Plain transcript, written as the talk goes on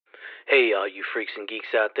Hey, all you freaks and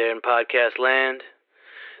geeks out there in podcast land.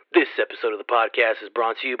 This episode of the podcast is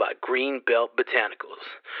brought to you by Greenbelt Botanicals.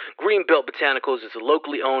 Greenbelt Botanicals is a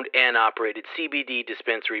locally owned and operated CBD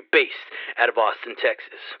dispensary based out of Austin,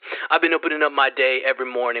 Texas. I've been opening up my day every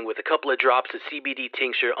morning with a couple of drops of CBD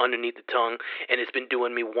tincture underneath the tongue, and it's been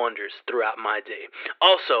doing me wonders throughout my day.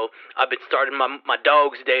 Also, I've been starting my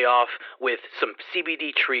dog's day off with some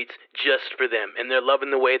CBD treats just for them, and they're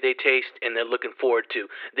loving the way they taste, and they're looking forward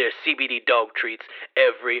to their CBD dog treats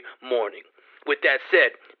every morning. With that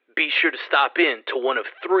said, be sure to stop in to one of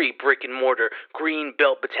 3 brick-and-mortar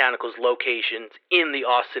Greenbelt Botanicals locations in the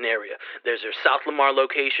Austin area. There's their South Lamar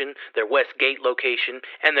location, their West Gate location,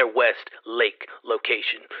 and their West Lake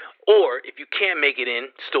location. Or, if you can't make it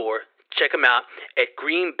in store, check them out at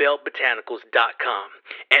greenbeltbotanicals.com.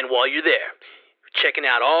 And while you're there, checking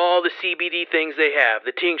out all the CBD things they have,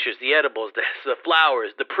 the tinctures, the edibles, the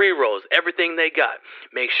flowers, the pre-rolls, everything they got,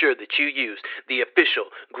 make sure that you use the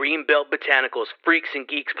official Greenbelt Botanicals Freaks and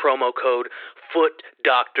Geeks promo code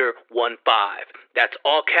FOOTDOCTOR15. That's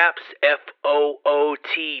all caps,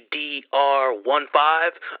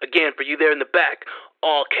 FOOTDR15. Again, for you there in the back,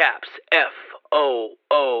 all caps,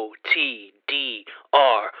 FOOTDR15.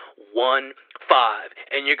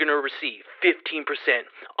 And you're going to receive 15%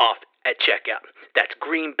 off at checkout. That's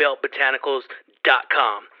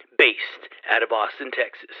greenbeltbotanicals.com, based out of Austin,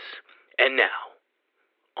 Texas. And now,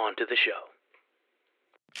 on to the show.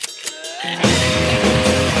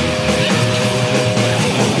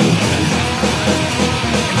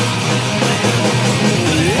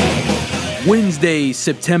 Wednesday,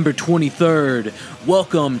 September 23rd.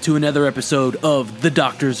 Welcome to another episode of the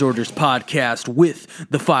Doctor's Orders podcast with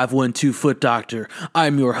the 512 Foot Doctor.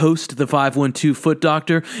 I'm your host, the 512 Foot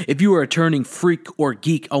Doctor. If you are a turning freak or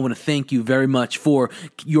geek, I want to thank you very much for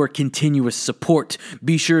your continuous support.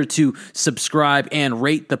 Be sure to subscribe and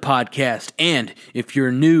rate the podcast. And if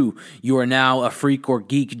you're new, you are now a freak or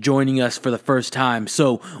geek joining us for the first time.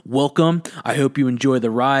 So welcome. I hope you enjoy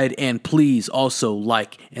the ride, and please also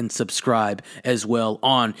like and subscribe as well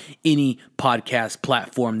on any podcast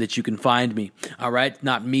platform that you can find me. All right,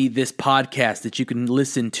 not me, this podcast, that you can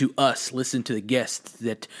listen to us, listen to the guests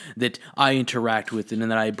that I interact with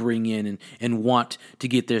and that I bring in and want to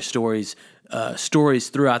get their stories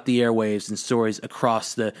throughout the airwaves and stories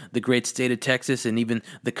across the great state of Texas and even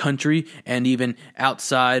the country and even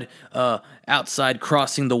outside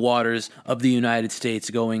crossing the waters of the United States,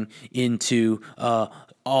 going into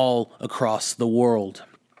all across the world.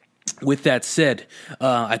 With that said,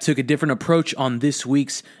 I took a different approach on this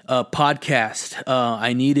week's podcast.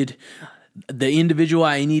 I needed the individual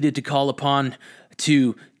I needed to call upon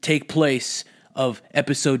to take place of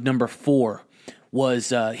episode number 4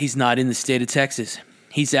 was he's not in the state of Texas.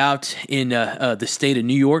 He's out in the state of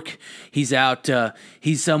New York. He's out.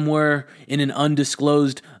 He's somewhere in an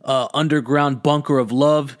undisclosed underground bunker of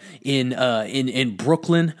love in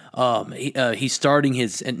Brooklyn. He's starting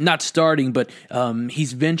he's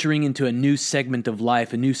venturing into a new segment of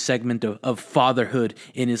life, a new segment of fatherhood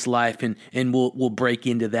in his life, and we'll break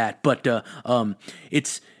into that. But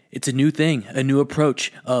it's a new thing, a new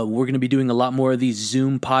approach. We're going to be doing a lot more of these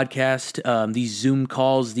Zoom podcasts, these Zoom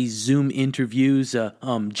calls, these Zoom interviews,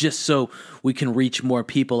 just so we can reach more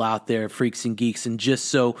people out there, freaks and geeks, and just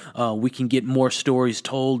so we can get more stories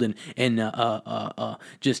told and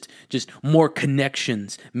just more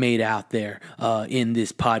connections made out there in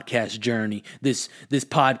this podcast journey. This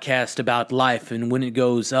podcast about life and when it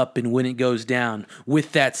goes up and when it goes down.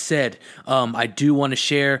 With that said, I do want to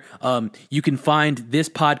share. You can find this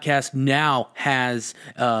podcast now has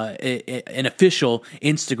an official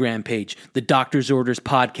Instagram page, the Doctor's Orders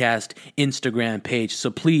Podcast Instagram page. So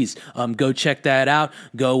please go check that out.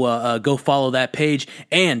 Go follow that page.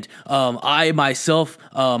 And I myself,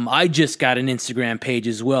 I just got an Instagram page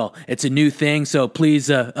as well. It's a new thing, so please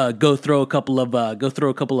go throw a couple of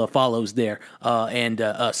follows there and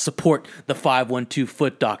support the 512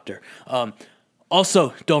 Foot Doctor.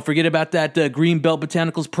 Also, don't forget about that Greenbelt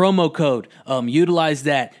Botanicals promo code. Utilize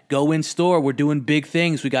that. Go in store. We're doing big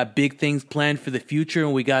things. We got big things planned for the future,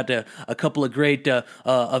 and we got a couple of great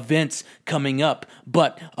events coming up.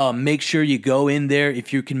 But make sure you go in there.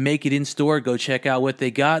 If you can make it in store, go check out what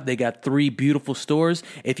they got. They got 3 beautiful stores.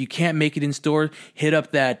 If you can't make it in store, hit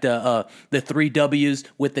up that the 3 W's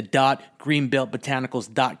with the dot,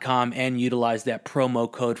 greenbeltbotanicals.com, and utilize that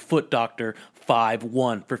promo code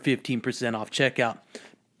FOOTDOCTOR51 for 15% off checkout.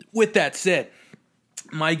 With that said,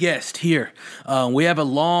 my guest here, we have a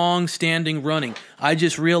long-standing running. I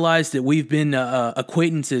just realized that we've been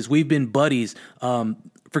acquaintances, we've been buddies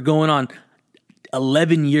for going on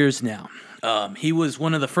 11 years now. He was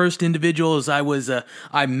one of the first individuals I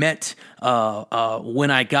met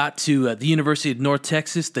when I got to the University of North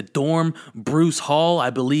Texas, the dorm, Bruce Hall. I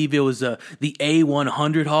believe it was the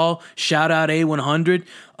A100 Hall. Shout out A100.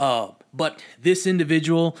 But this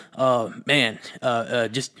individual,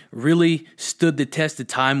 just really stood the test of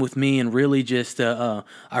time with me, and really just, I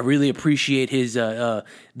really appreciate his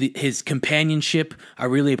companionship. I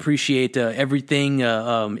really appreciate everything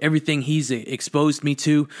he's exposed me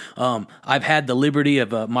to. I've had the liberty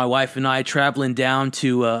of my wife and I traveling down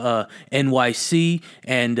to NYC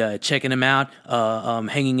and checking him out,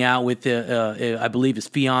 hanging out with I believe his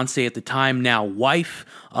fiance at the time, now wife.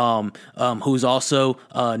 Who's also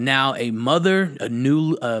now a mother, a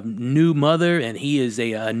new mother, and he is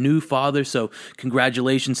a new father. So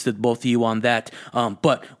congratulations to both of you on that.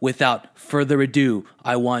 But without further ado,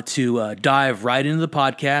 I want to dive right into the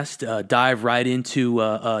podcast, dive right into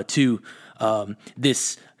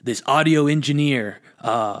this audio engineer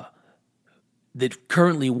that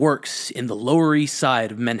currently works in the Lower East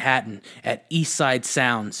Side of Manhattan at East Side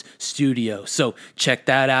Sounds Studio. So check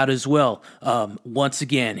that out as well. Once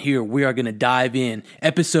again, here we are going to dive in.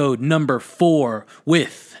 Episode number 4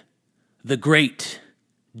 with the great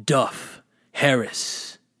Duff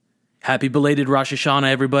Harris. Happy belated Rosh Hashanah,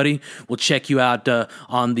 everybody. We'll check you out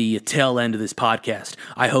on the tail end of this podcast.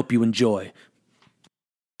 I hope you enjoy.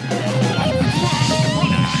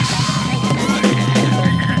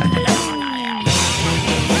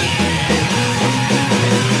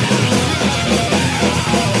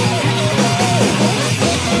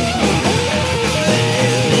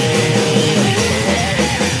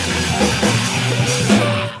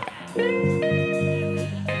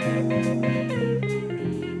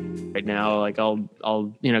 Now, like I'll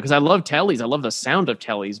because I love tellies. I love the sound of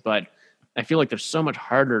tellies, but I feel like they're so much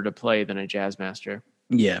harder to play than a Jazzmaster.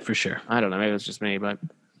 Yeah, for sure. I don't know. Maybe it's just me, but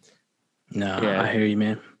no, yeah. I hear you,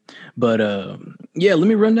 man. But let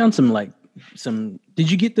me run down some.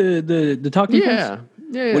 Did you get the talking points?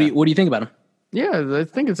 Yeah. What do you think about them? Yeah, I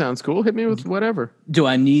think it sounds cool. Hit me with whatever. Do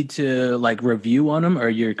I need to review on them, or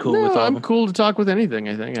you're cool with all I'm them? Cool to talk with anything.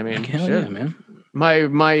 I think. I mean, hell yeah, man.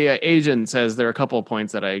 My agent says there are a couple of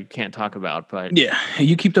points that I can't talk about, but yeah,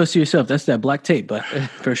 you keep those to yourself. That's that black tape, but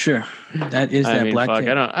for sure, that is black tape.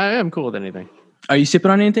 I am cool with anything. Are you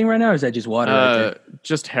sipping on anything right now, or is that just water? Right there?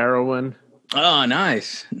 Just heroin. Oh,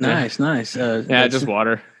 nice. Just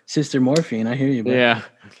water. Sister morphine. I hear you. Bro. Yeah,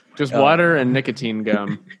 just water and nicotine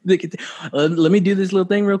gum. Let me do this little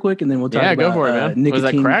thing real quick, and then we'll talk about. Yeah, go for it, man. Nicotine.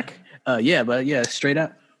 Was that crack? Straight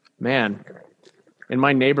up. Man. In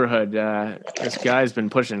my neighborhood, this guy's been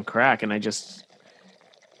pushing crack, and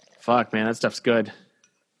fuck, man, that stuff's good.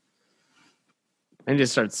 I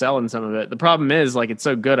just start selling some of it. The problem is, it's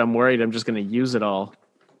so good, I'm worried I'm just going to use it all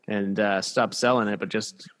and stop selling it, but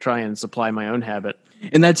just try and supply my own habit.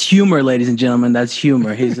 And that's humor, ladies and gentlemen. That's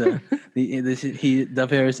humor. He's Duff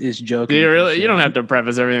Harris is joking. You don't have to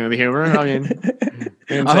preface everything with humor. I mean,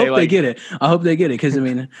 I hope they get it. Because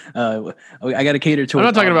I got to cater to. I'm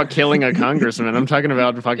not talking about killing a congressman. I'm talking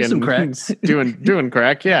about fucking some crack. doing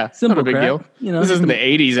crack. Yeah, simple not a big crack. deal. This isn't the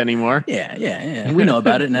 '80s anymore. Yeah. We know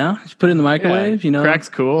about it now. Just put it in the microwave. Crack's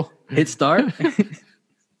cool. Hit start.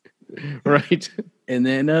 Right. And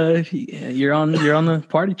then you're on the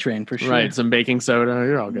party train for sure. Right, some baking soda.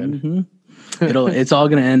 You're all good. Mm-hmm. It's all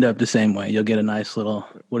going to end up the same way. You'll get a nice little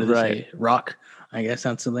say? Rock. I guess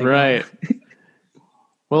that's something. Right.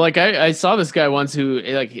 Well, I saw this guy once who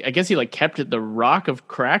I guess he kept the rock of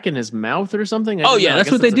crack in his mouth or something.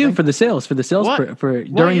 That's what they do for the sales. For the sales for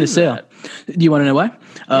during the sale. Do you want to know why?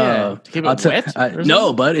 To keep it wet.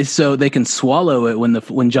 No, but it's so they can swallow it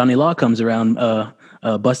when Johnny Law comes around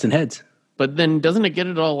busting heads. But then doesn't it get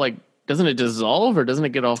it all doesn't it dissolve or doesn't it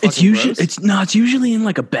get all fucking it's usually gross? It's usually in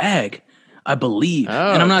a bag, I believe.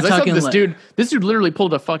 Oh, and I'm not talking this dude literally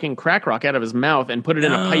pulled a fucking crack rock out of his mouth and put it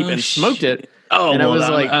in a pipe and smoked it. Oh, and I was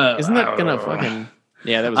isn't that gonna fucking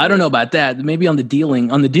Yeah, that was I don't know about that. Maybe on the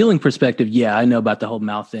dealing perspective, yeah, I know about the whole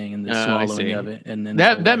mouth thing and the swallowing of it, and then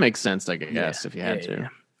that makes sense, I guess, if you had to. Yeah.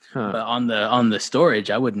 Huh. But on the storage,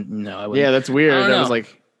 I wouldn't. No, I wouldn't. Yeah, that's weird. I was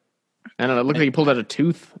I don't know. It looked like he pulled out a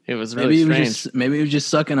tooth. It was really strange. Maybe he was just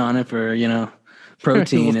sucking on it for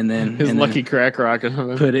protein, and then his lucky crack rock.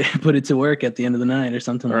 Put it to work at the end of the night or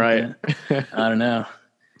something like that. I don't know.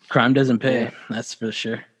 Crime doesn't pay. Yeah. That's for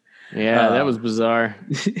sure. Yeah, that was bizarre.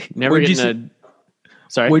 Never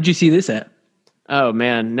Sorry. Where'd you see this at? Oh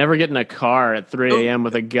man, never get in a car at 3 a.m.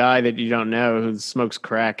 with a guy that you don't know who smokes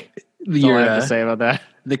crack. That's all I have to say about that.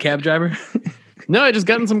 The cab driver? No, I just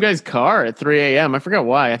got in some guy's car at 3 a.m. I forgot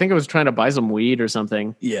why. I think I was trying to buy some weed or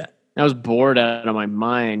something. Yeah. I was bored out of my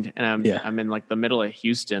mind, and I'm in the middle of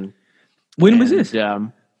Houston, When was this?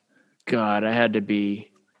 God, I had to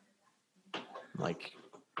be like,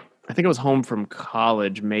 I think I was home from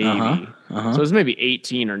college, maybe. So it was maybe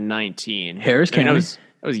 18 or 19. Harris County.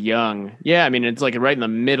 I was young. Yeah, I mean, it's like right in the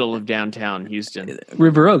middle of downtown Houston.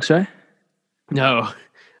 River Oaks, right? No,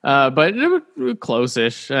 but it was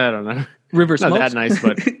close-ish. I don't know. River Smokes? Not that nice,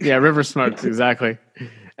 but yeah, River Smokes, exactly.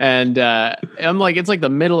 And I'm like, it's like the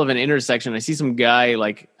middle of an intersection. I see some guy,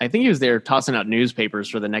 like, I think he was there tossing out newspapers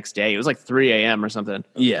for the next day. It was like 3 a.m. or something.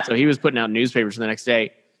 Yeah. So he was putting out newspapers for the next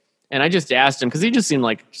day. And I just asked him, because he just seemed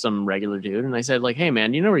like some regular dude. And I said, like, hey,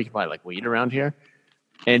 man, you know where you can buy, like, weed around here?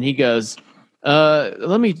 And he goes,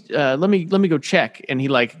 let me go check. And he,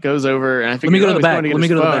 like, goes over, and I figured, let me go to the back. Let me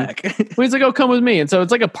go to the back. Well, he's like, oh, come with me. And so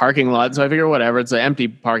it's like a parking lot. So I figure, whatever. It's an empty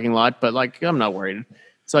parking lot, but, like, I'm not worried.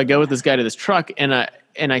 So I go with this guy to this truck, and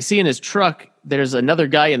I see in his truck, there's another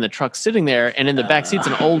guy in the truck sitting there, and in the back seat's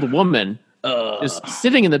an old woman just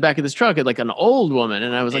sitting in the back of this truck, like an old woman.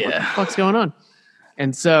 And I was like, what the fuck's going on?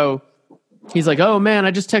 And so he's like, oh man,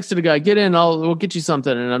 I just texted a guy, get in, we'll get you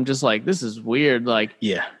something. And I'm just like, this is weird. Like,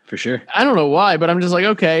 yeah, for sure. I don't know why, but I'm just like,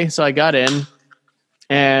 okay. So I got in,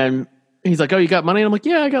 and he's like, oh, you got money? And I'm like,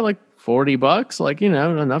 yeah, I got like $40, like, you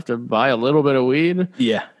know, enough to buy a little bit of weed.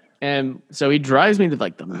 Yeah. And so he drives me to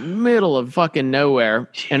like the middle of fucking nowhere.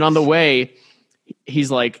 Jeez. And on the way, he's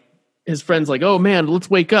like, his friend's like, oh man, let's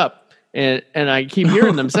wake up. And I keep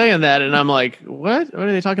hearing them saying that. And I'm like, what? What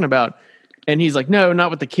are they talking about? And he's like, no, not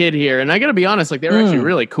with the kid here. And I got to be honest, like, they were actually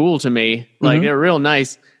really cool to me. Like, they were real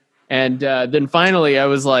nice. And then finally I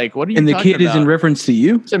was like, what are you talking about? And the kid is in reference to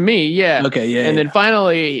you? To me, yeah. Okay, yeah. And then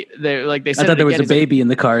finally, they said, I thought there was a baby in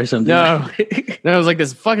the car or something. No, it was like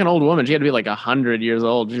this fucking old woman. She had to be like 100 years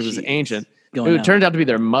old. She was ancient. It turned out to be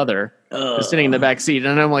their mother, was sitting in the back seat.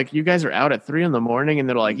 And I'm like, you guys are out at 3 a.m. And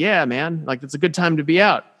they're like, yeah, man, like, it's a good time to be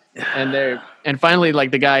out. And finally, like,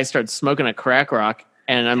 the guy starts smoking a crack rock.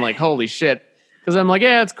 And I'm like, holy shit. Because I'm like,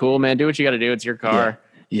 yeah, it's cool, man. Do what you got to do. It's your car.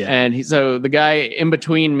 Yeah. And so the guy in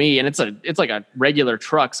between me, and it's like a regular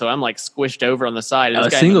truck. So I'm like squished over on the side. And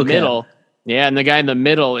this guy in the middle. Yeah. And the guy in the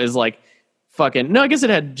middle is like fucking, no, I guess it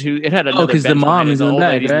had another. Oh, because the mom is in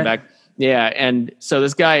the back. Yeah. And so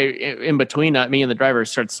this guy in between me and the driver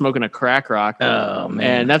starts smoking a crack rock. Oh,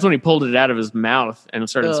 man. And that's when he pulled it out of his mouth and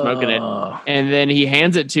started smoking it. And then he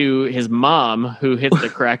hands it to his mom, who hits the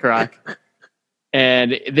crack rock.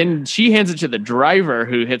 And then she hands it to the driver,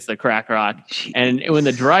 who hits the crack rock. Jeez. And when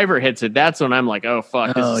the driver hits it, that's when I'm like, oh,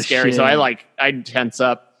 fuck, this is scary. Shit. So I tense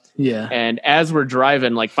up. Yeah. And as we're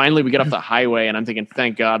driving, like, finally we get off the highway, and I'm thinking,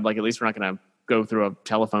 thank God, like, at least we're not going to go through a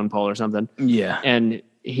telephone pole or something. Yeah. And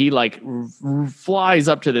he, like, flies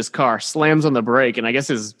up to this car, slams on the brake, and I guess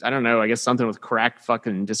something with crack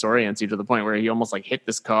fucking disorients you to the point where he almost, like, hit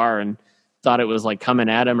this car and thought it was, like, coming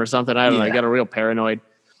at him or something. I don't know. I got a real paranoid.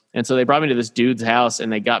 And so they brought me to this dude's house,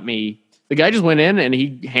 and they got me. The guy just went in, and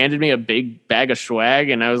he handed me a big bag of swag,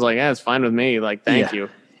 and I was like, "Yeah, it's fine with me. Like, thank you."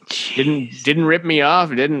 Jeez. Didn't rip me off.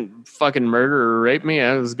 Didn't fucking murder or rape me.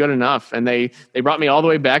 It was good enough. And they brought me all the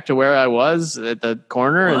way back to where I was at the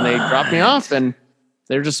corner, and they dropped me off, and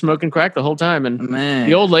they were just smoking crack the whole time. And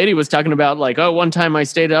the old lady was talking about, like, oh, one time I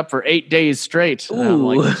stayed up for 8 days straight. And I'm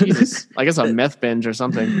like, Jesus, I guess a meth binge or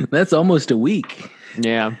something. That's almost a week.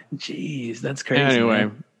 Yeah. Jeez, that's crazy. Anyway.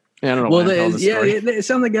 Man. Yeah, I don't know. Well, it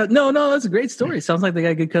sounds like no, that's a great story. It sounds like they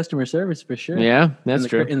got good customer service for sure. Yeah, that's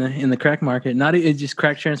true. In the crack market, not it's just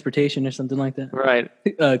crack transportation or something like that. Right.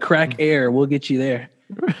 Crack air, we'll get you there.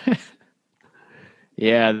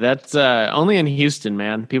 Yeah, that's only in Houston,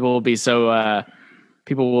 man. People will be so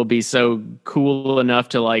cool enough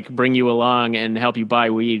to, like, bring you along and help you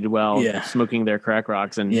buy weed while smoking their crack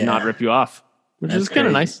rocks and not rip you off, which is kind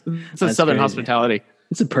of nice. It's a Southern hospitality.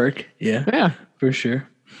 It's a perk. Yeah, for sure.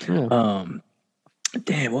 Yeah.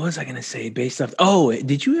 Damn, what was I gonna say based off? Oh,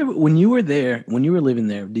 did you ever, when you were living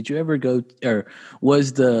there, did you ever go, or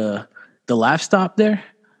was the Laugh Stop there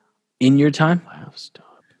in your time? Laugh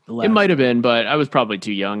Stop. It might have been, but I was probably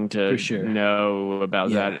too young to know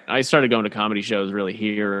about that. I started going to comedy shows really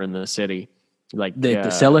here in the city, like the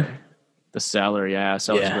Cellar. The Cellar, yeah,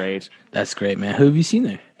 Cellar's great. That's great, man. Who have you seen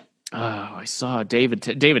there? Oh, I saw David.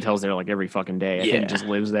 David Tell's there like every fucking day. I think he just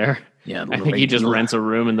lives there. Yeah, I think he just rents a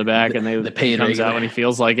room in the back, and they pay comes out when he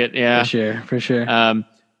feels like it. Yeah, for sure.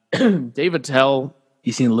 David Tell.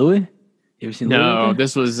 You seen Louis? You ever seen Louis? No,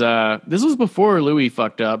 this was before Louis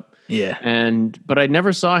fucked up. Yeah, but I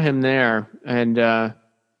never saw him there. And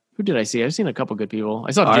who did I see? I've seen a couple good people.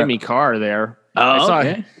 I saw Jimmy Carr there. Oh,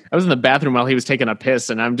 okay. I was in the bathroom while he was taking a piss,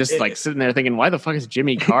 and I'm just like sitting there thinking, why the fuck is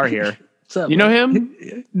Jimmy Carr here? Up, you know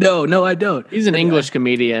him? No, I don't. He's an English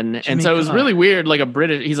comedian, and so it was really weird. Like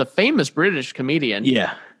he's a famous British comedian.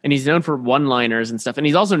 Yeah, and he's known for one-liners and stuff, and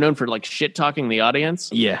he's also known for like shit talking the audience.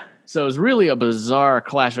 Yeah, So it was really a bizarre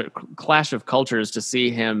clash of cultures to see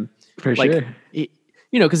him. for Like, sure.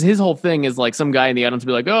 because his whole thing is like some guy in the audience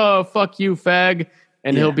will be like, "Oh, fuck you, fag,"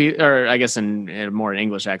 and he'll be, or I guess in more an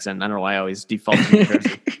English accent. I don't know why I always default to New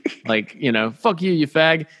Jersey. Like, fuck you, you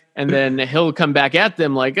fag, and then he'll come back at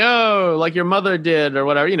them like, "Oh, like your mother did," or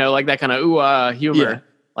whatever. Like that kind of humor, Yeah.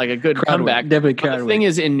 like a good Crowd comeback. work, definitely But crowd the work. thing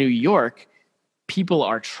is, in New York, people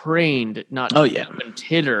are trained not to even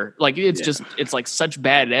titter. Like it's like such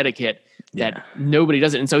bad etiquette that nobody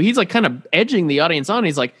does it. And so he's like kind of edging the audience on.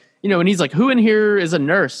 He's like, and he's like, who in here is a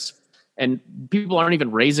nurse? And people aren't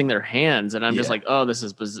even raising their hands. And I'm just like, oh, this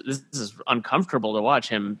is uncomfortable to watch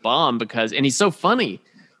him bomb and he's so funny.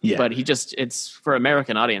 Yeah. But it's for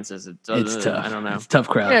American audiences. It's tough. I don't know. It's a tough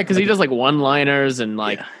crowd. Yeah, because he does like one-liners and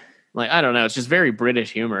like I don't know. It's just very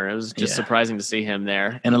British humor. It was just surprising to see him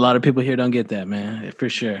there. And a lot of people here don't get that, man, for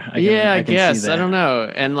sure. I guess. I don't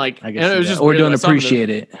know. And like, I and it was just or weird. don't I saw him appreciate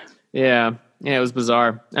it. Yeah, it was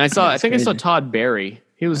bizarre. And I think I saw Todd Barry.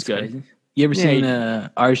 He was good. Crazy. You ever seen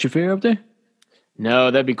Ari Shaffir up there?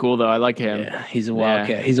 No, that'd be cool though. I like him. Yeah, he's a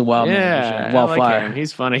wildcat. He's a wild man. For sure. I like Wildfire. him.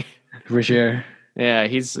 He's funny. For sure. Yeah,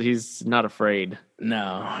 he's not afraid.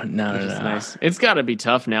 No. Nice. It's got to be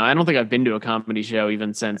tough now. I don't think I've been to a comedy show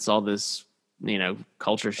even since all this,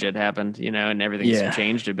 culture shit happened, and everything's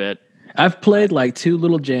changed a bit. I've played like 2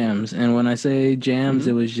 little jams, and when I say jams,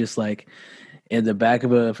 it was just like in the back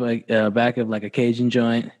of like a Cajun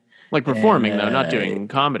joint. Like performing though, not doing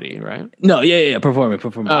comedy, right? No, performing.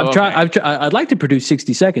 Oh, I'd like to produce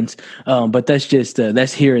 60 seconds, but that's just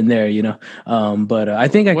that's here and there, But I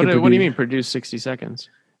think I could. What do you mean produce 60 seconds?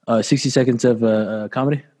 60 seconds of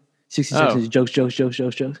comedy, 60 seconds of jokes.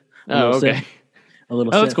 Oh, okay. Set. A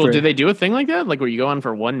little. Oh, that's set cool. for- Do they do a thing like that? Like where you go on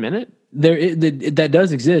for 1 minute? That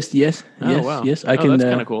does exist. Yes. Wow. Yes. I can. That's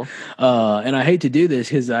kind of cool. And I hate to do this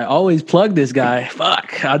because I always plug this guy.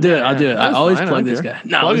 Fuck. I'll do it. I always fine, plug I don't this care. guy.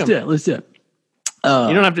 No, Plug let's him. do it. Let's do it.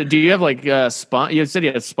 You don't have to. Do you have like you said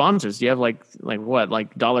you had sponsors? Do you have like what,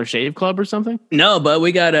 like Dollar Shave Club or something? No, but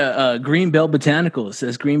we got a Greenbelt Botanicals. It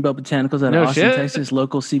says Greenbelt Botanicals out of Austin, shit. Texas,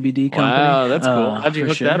 local CBD company. Wow, that's cool. How'd you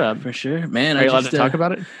hook sure, that up? For sure, man. Are you allowed to talk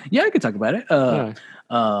about it? Yeah, I could talk about it.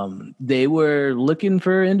 They were looking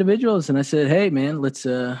for individuals, and I said, "Hey, man, let's."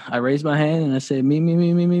 I raised my hand and I said, "Me,"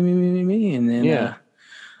 and then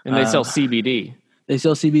and they sell CBD. They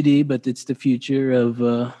sell CBD, but it's the future of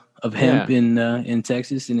hemp in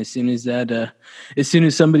Texas. And as soon as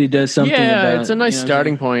somebody does something, It's a nice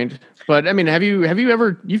starting point. But I mean, have you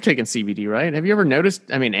ever, you've taken CBD, right? Have you ever noticed?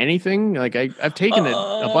 I mean, anything? Like I've taken it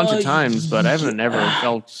a bunch of times, but I haven't ever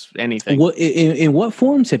felt anything. In what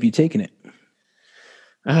forms have you taken it?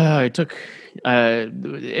 I took.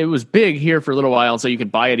 It was big here for a little while, so you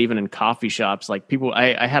could buy it even in coffee shops. Like people,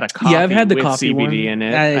 I had a coffee. I've had the with coffee CBD one. in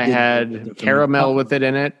it. I had caramel with it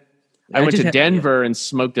in it. I went to Denver and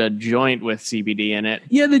smoked a joint with CBD in it.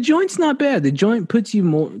 Yeah, the joint's not bad. The joint puts you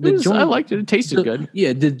more. I liked it. It tasted good.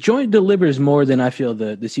 Yeah, the joint delivers more than I feel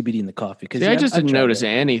the CBD in the coffee. See, I just didn't notice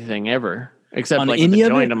anything ever, except On like any the of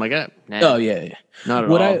joint. it? I'm like, nah, Oh yeah. not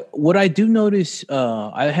at all. What I do notice,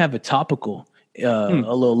 I have a topical, a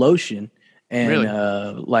little lotion. And Really?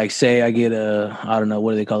 like, say I get I don't know,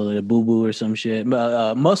 what do they call it, a boo boo or some shit,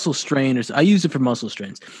 muscle strain, or I use it for muscle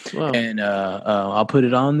strains. Wow. And I'll put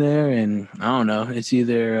it on there, and I don't know, it's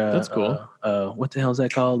either That's cool. What the hell is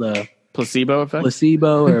that called? Placebo effect.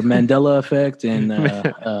 Placebo or Mandela effect, and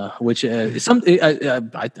which I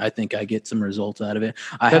think I get some results out of it.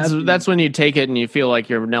 That's when you take it and you feel like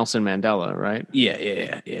you're Nelson Mandela, right?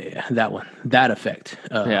 Yeah. That one, that effect.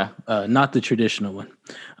 Not the traditional one.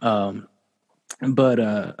 But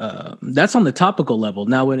that's on the topical level.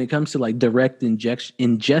 Now, when it comes to like direct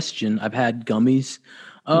ingestion, I've had gummies,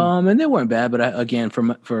 and they weren't bad. But again, for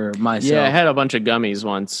myself, Yeah, I had a bunch of gummies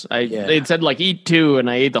once. They said like eat 2, and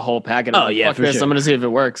I ate the whole packet. Oh, yeah, fuck for this. sure. I'm gonna see if it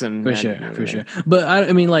works. And for sure. But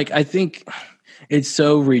I mean, like, I think it's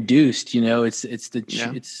so reduced.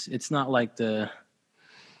 It's not like the.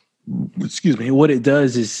 Excuse me. What it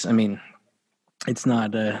does is, I mean, it's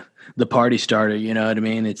not the party starter. You know what I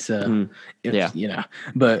mean? It's But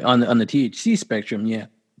on the THC spectrum, you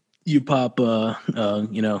pop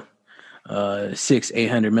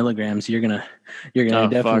 600-800 milligrams, you're gonna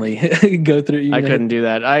definitely go through. I couldn't do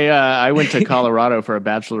that. I went to Colorado for a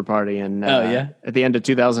bachelor party, and at the end of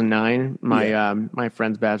 2009, my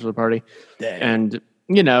friend's bachelor party, and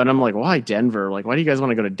and I'm like, why Denver? Like, why do you guys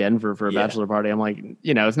want to go to Denver for a bachelor party? I'm like,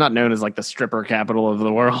 it's not known as like the stripper capital of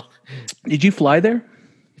the world. Did you fly there?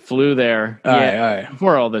 Flew there, all right.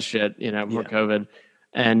 before all this shit, before COVID,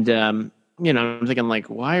 and I'm thinking like,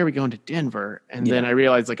 why are we going to Denver? And then I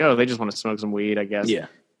realized like, oh, they just want to smoke some weed, I guess. Yeah.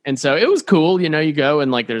 And so it was cool. You go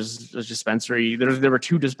and like there's a dispensary. There were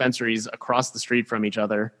 2 dispensaries across the street from each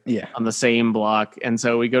other. Yeah. On the same block. And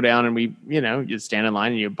so we go down and we, you stand in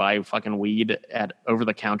line and you buy fucking weed over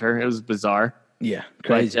the counter. It was bizarre. Yeah.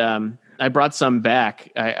 Crazy. But, I brought some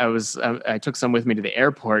back. I took some with me to the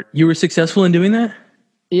airport. You were successful in doing that?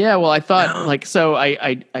 Yeah, well, I thought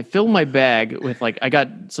I filled my bag with I got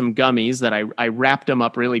some gummies that I wrapped them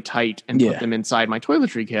up really tight and put them inside my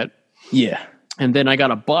toiletry kit. Yeah. And then I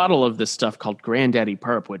got a bottle of this stuff called Granddaddy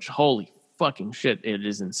Perp, which holy fucking shit, it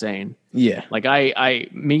is insane. Yeah. Like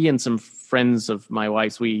me and some friends of my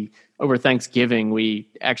wife's, over Thanksgiving, we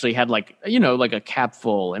actually had a cap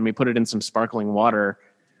full and we put it in some sparkling water.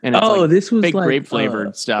 And it's this was big grape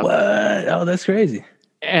flavored stuff. What? Oh, that's crazy.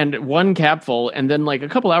 And one capful, and then a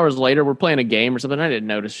couple hours later, we're playing a game or something. I didn't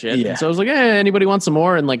notice shit. Yeah. And so I was like, "Hey, anybody want some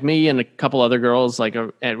more?" And me and a couple other girls,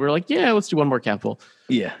 and we're like, "Yeah, let's do one more capful."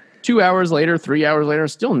 Yeah. 2 hours later, 3 hours later,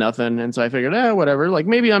 still nothing. And so I figured, whatever.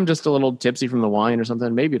 Maybe I'm just a little tipsy from the wine or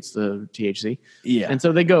something. Maybe it's the THC. Yeah. And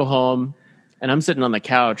so they go home, and I'm sitting on the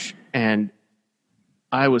couch, and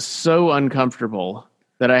I was so uncomfortable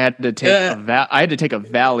that I had to take a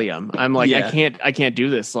Valium. I'm like, I can't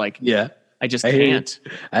do this. I just can't.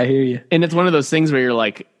 I hear you. And it's one of those things where you're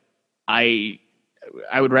like, I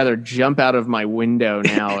would rather jump out of my window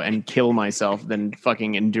now and kill myself than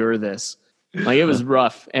fucking endure this. It was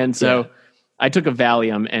rough. And so I took a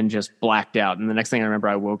Valium and just blacked out. And the next thing I remember,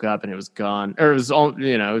 I woke up and it was gone. Or it was all,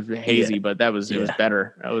 it was hazy, but it was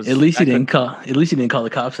better. At least you didn't call the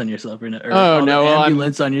cops on yourself or no,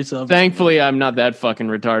 ambulance on yourself. Thankfully, I'm not that fucking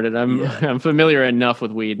retarded. I'm familiar enough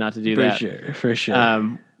with weed not to do that. For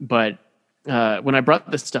sure. But when I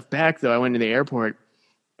brought this stuff back, though, I went to the airport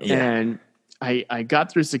and I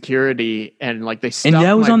got through security and they stopped. And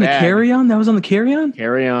that was on bag. the carry-on? That was on the carry-on?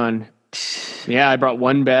 Carry-on. Yeah, I brought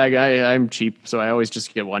one bag. I'm cheap, so I always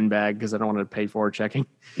just get one bag because I don't want to pay for checking.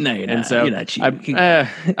 No, you're and not. So you're not cheap.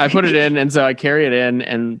 I put it in, and so I carry it in,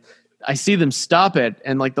 and I see them stop it,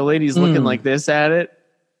 and the lady's looking like this at it,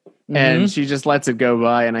 and she just lets it go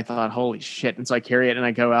by, and I thought, holy shit! And so I carry it, and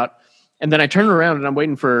I go out, and then I turn around, and I'm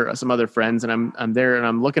waiting for some other friends, and I'm there, and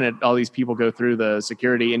I'm looking at all these people go through the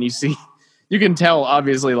security, and you can tell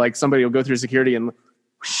obviously somebody will go through security and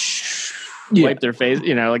wipe their face,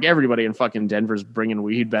 everybody in fucking Denver's bringing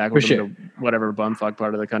weed back with them to whatever bumfuck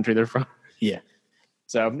part of the country they're from. Yeah.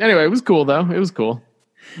 So anyway, it was cool though. It was cool.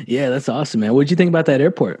 Yeah, that's awesome, man. What'd you think about that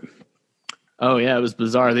airport? Oh yeah, it was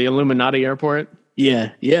bizarre. The Illuminati airport.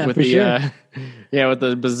 Yeah, with for sure. With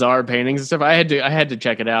the bizarre paintings and stuff. I had to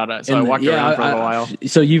check it out. So I walked around for a while.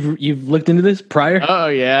 So you've looked into this prior? Oh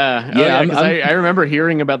yeah. I remember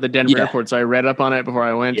hearing about the Denver airport, so I read up on it before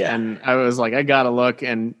I went, and I was like, I gotta look,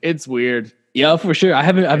 and it's weird. Yeah, for sure.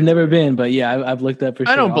 I've never been, but yeah, I've looked up for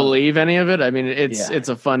sure. I don't believe any of it. I mean, it's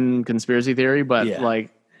a fun conspiracy theory, but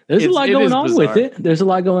there's a lot going on with it. There's a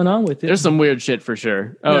lot going on with it. There's some weird shit for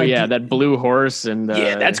sure. Oh yeah, that blue horse and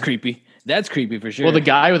that's creepy. That's creepy for sure. Well, the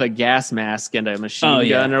guy with a gas mask and a machine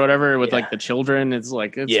gun or whatever with the children, it's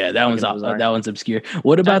that one's obscure.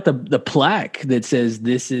 What about the plaque that says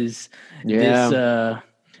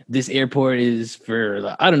this airport is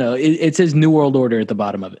for, I don't know. It says New World Order at the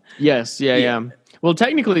bottom of it. Yes. Yeah. Well,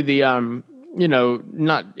 technically the,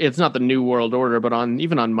 it's not the New World Order, but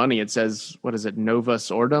even on money, it says, what is it?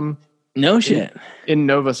 Novus Ordum. No shit. In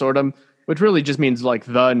Novus Ordum, which really just means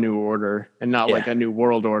the New Order and not a New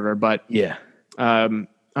World Order. But I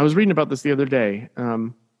was reading about this the other day.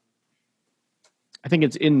 I think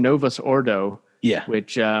it's in Novus Ordo. Yeah.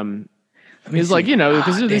 Which, is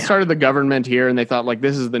because they started the government here and they thought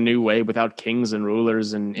this is the new way without kings and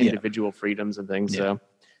rulers and individual freedoms and things. So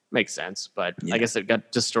makes sense. But I guess it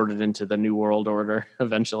got distorted into the New World Order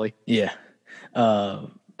eventually. Yeah.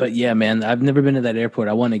 But yeah, man, I've never been to that airport.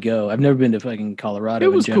 I want to go. I've never been to fucking Colorado.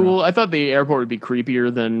 It was cool. I thought the airport would be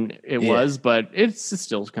creepier than it was, but it's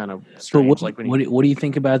still kind of strange. But what do you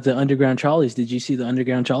think about the underground trolleys? Did you see the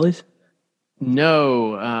underground trolleys?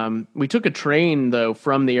 No, we took a train though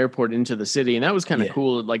from the airport into the city, and that was kind of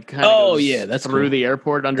cool. That's through the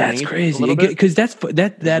airport underneath. That's crazy because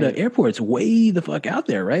that airport's way the fuck out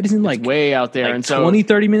there, right? Isn't it way out there, and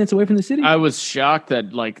 20-30 minutes away from the city? I was shocked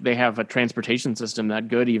that they have a transportation system that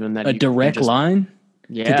good, even that a direct line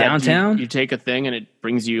to downtown. You take a thing and it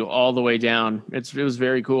brings you all the way down. It was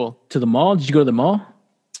very cool. To the mall? Did you go to the mall?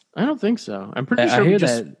 I don't think so. I'm pretty sure we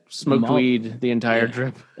just smoked weed the entire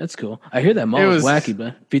trip. That's cool. I hear that mall is wacky,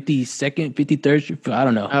 but 52nd, 53rd Street, I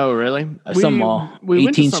don't know. Oh, really? Some mall.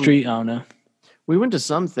 18th Street, I don't know. We went to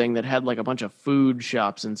something that had like a bunch of food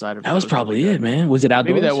shops inside of it. That was probably it, man. Was it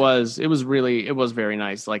outdoors? Maybe that was. It was very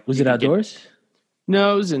nice. Like, Was it outdoors?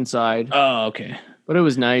 No, it was inside. Oh, okay. But it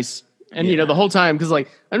was nice. And, the whole time, because,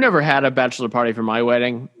 like, I've never had a bachelor party for my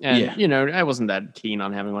wedding. And, I wasn't that keen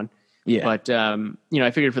on having one. Yeah. But,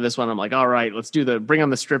 I figured for this one, I'm like, all right, let's bring on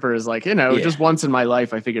the strippers. Like, just once in my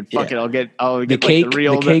life, I figured, fuck it, I'll get the cake,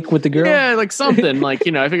 like, the cake with the girl. Yeah, like something. Like,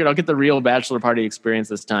 I figured I'll get the real bachelor party experience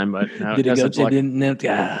this time. But no, did it go? Didn't.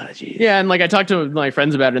 Yeah, and like I talked to my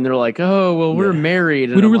friends about it, and they're like, oh, well, we're married.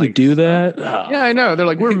 And we don't really do that. Yeah, I know. They're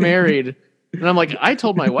like, we're married. And I'm like, I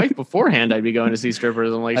told my wife beforehand I'd be going to see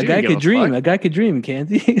strippers. I'm like, a guy could dream. A guy could dream, can't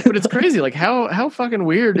he? But it's crazy. Like, how fucking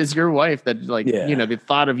weird is your wife that, like, the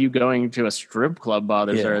thought of you going to a strip club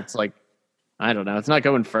bothers her? It's like, I don't know. It's not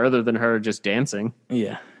going further than her just dancing.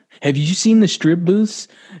 Yeah. Have you seen the strip booths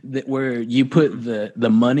where you put the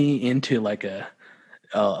money into like a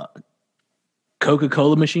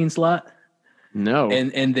Coca-Cola machine slot? No.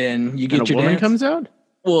 And then you get and a your woman dance? Comes out?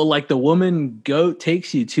 Well, like the woman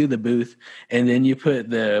takes you to the booth, and then you put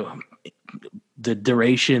the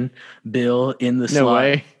duration bill in the slot. No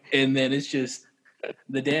way. And then it's just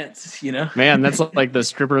the dance, Man, that's like the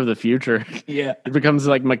stripper of the future. Yeah. It becomes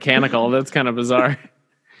like mechanical. That's kind of bizarre.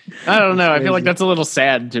 I don't know. I feel like that's a little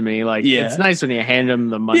sad to me. Like, it's nice when you hand them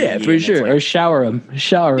the money. Yeah, for sure. Like, or shower them.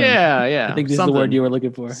 Yeah. I think this is the word you were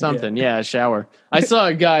looking for. Something. Yeah, shower. I saw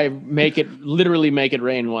a guy literally make it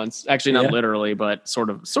rain once. Actually, not literally, but sort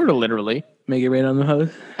of literally. Make it rain on the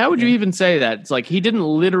hose? How would you even say that? It's like he didn't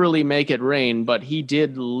literally make it rain, but he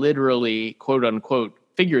did literally, quote unquote,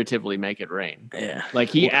 figuratively make it rain. Yeah. Like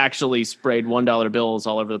he actually sprayed $1 bills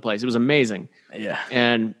all over the place. It was amazing. Yeah.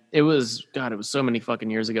 And it was so many fucking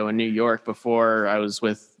years ago in New York before I was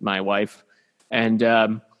with my wife. And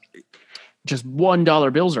just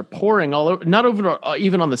 $1 bills are pouring all over, not over,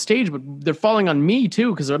 even on the stage, but they're falling on me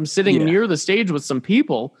too, because I'm sitting near the stage with some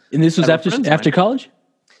people. And this was after college?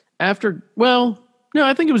 Well, no,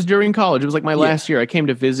 I think it was during college. It was like my last year. I came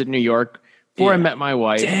to visit New York before I met my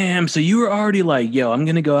wife. Damn, so you were already like, yo, I'm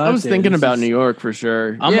going to go out there. I was thinking about New York for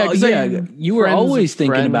sure. You were always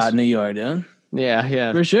thinking about New York, huh?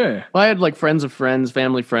 Yeah. For sure. Well, I had like friends of friends,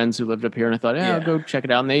 family friends who lived up here, and I thought, I'll go check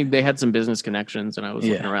it out. And they had some business connections, and I was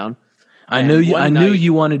looking around. I knew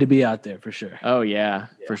you wanted to be out there for sure. Oh, yeah,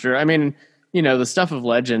 for sure. I mean, the stuff of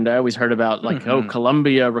legend, I always heard about like,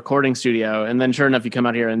 Columbia Recording Studio. And then sure enough, you come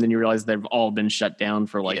out here and then you realize they've all been shut down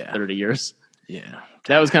for like 30 years. Yeah.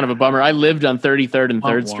 That was kind of a bummer. I lived on 33rd and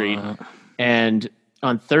 3rd Street. And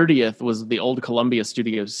on 30th was the old Columbia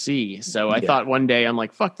Studio C. So I thought one day, I'm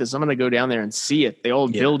like, fuck this. I'm going to go down there and see it. The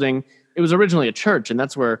old building. It was originally a church. And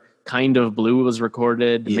that's where Kind of Blue was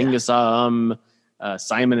recorded. Mingus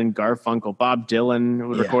Simon and Garfunkel, Bob Dylan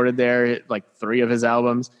was recorded there, like 3 of his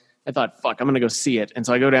albums. I thought, fuck, I'm going to go see it. And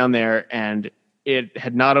so I go down there, and it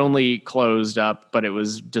had not only closed up, but it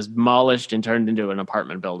was demolished and turned into an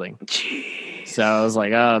apartment building. Jeez. So I was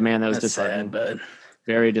like, oh man, that was disheartening. Sad, but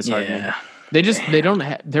very disheartening.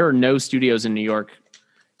 Yeah. There are no studios in New York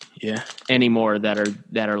anymore that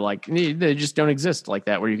are like, they just don't exist like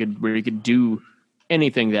that, where you could do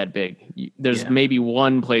anything that big. There's maybe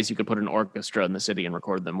one place you could put an orchestra in the city and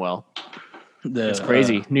record them well. It's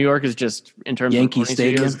crazy. New York is just, in terms Yankee of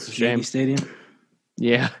Stadium. Studios, it's a shame. Yankee Stadium.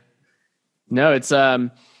 Yeah. No, it's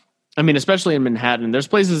I mean, especially in Manhattan, there's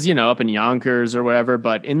places, up in Yonkers or whatever,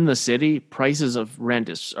 but in the city, prices of rent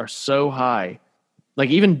are so high. Like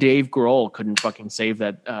even Dave Grohl couldn't fucking save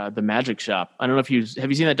that the Magic Shop. I don't know if have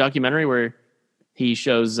you seen that documentary where he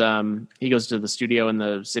shows he goes to the studio in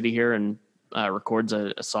the city here and records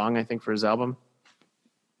a song, I think, for his album.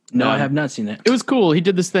 No, I have not seen that. It was cool. He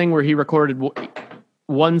did this thing where he recorded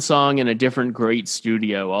one song in a different great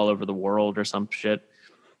studio all over the world or some shit.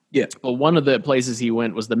 Yeah. But one of the places he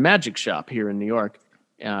went was the Magic Shop here in New York.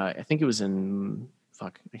 I think it was in I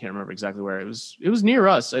can't remember exactly where. It was near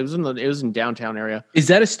us. It was in downtown area. Is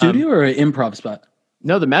that a studio or an improv spot?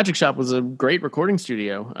 No, the Magic Shop was a great recording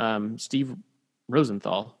studio. Steve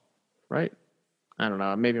Rosenthal, right? I don't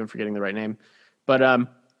know. Maybe I'm forgetting the right name. But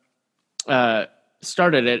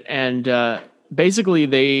started it, and basically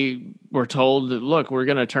they were told, look, we're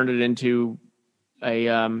going to turn it into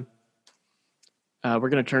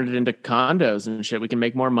condos and shit. We can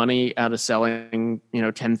make more money out of selling,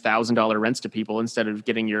 $10,000 rents to people instead of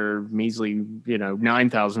getting your measly,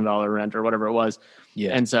 $9,000 rent or whatever it was.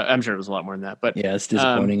 Yeah. And so I'm sure it was a lot more than that, but yeah, it's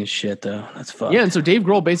disappointing as shit though. That's fucked. Yeah. And so Dave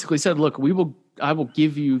Grohl basically said, look, I will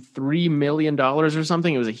give you $3 million or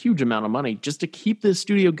something. It was a huge amount of money just to keep this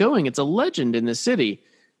studio going. It's a legend in this city.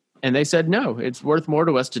 And they said, no, it's worth more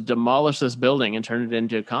to us to demolish this building and turn it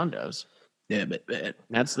into condos. Yeah, but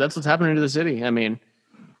That's what's happening to the city. I mean,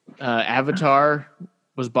 Avatar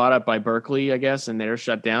was bought up by Berkeley, I guess, and they're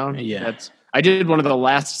shut down. Yeah. I did one of the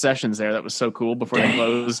last sessions there. That was so cool before they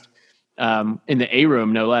closed. In the A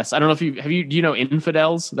Room, no less. I don't know if do you know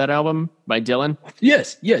Infidels, that album by Dylan?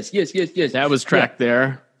 Yes. That was tracked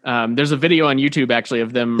there. There's a video on YouTube actually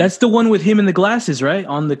of them. That's the one with him in the glasses, right?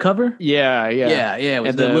 On the cover? Yeah. With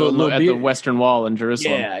At the little at the Western Wall in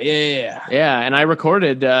Jerusalem. Yeah. And I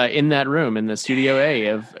recorded in that room in the Studio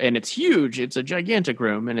A and it's huge. It's a gigantic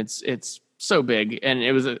room and it's so big. And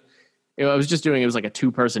it was it was like a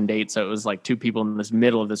 2-person date, so it was like 2 people in this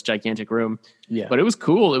middle of this gigantic room. Yeah. But it was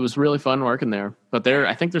cool. It was really fun working there. But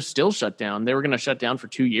I think they're still shut down. They were going to shut down for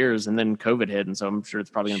 2 years, and then COVID hit, and so I'm sure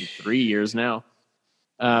it's probably going to be 3 years now.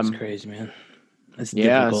 That's crazy, man. That's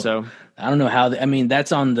yeah. difficult. So I don't know how.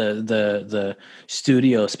 That's on the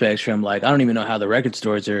studio spectrum. Like, I don't even know how the record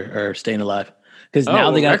stores are staying alive. Because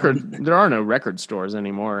now they got there are no record stores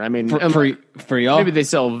anymore. I mean, for y'all. Maybe they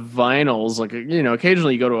sell vinyls. Like,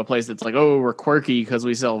 occasionally you go to a place that's like, oh, we're quirky because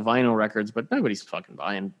we sell vinyl records, but nobody's fucking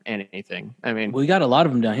buying anything. I mean, we got a lot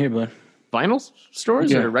of them down here, bud. Vinyl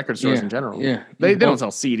stores or record stores in general? Yeah, they don't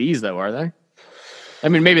sell CDs though, are they? I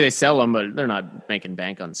mean, maybe they sell them, but they're not making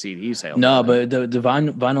bank on CD sales. No, but the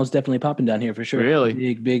vinyl's definitely popping down here for sure.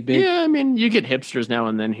 Really? Big. Yeah, I mean, you get hipsters now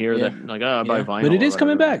and then here that like, I buy vinyl. But it is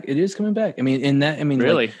coming back. It is coming back. I mean,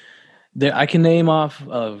 really? Like, I can name off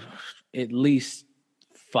of at least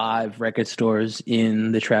 5 record stores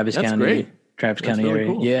in the Travis County. Great. Travis That's County really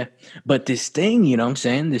area. cool. Yeah. But this thing, you know what I'm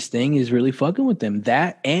saying? This thing is really fucking with them.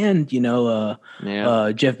 That and, Jeff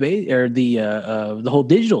Bezos or the whole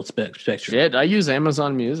digital spectrum. Shit, I use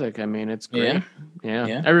Amazon Music. I mean, it's great.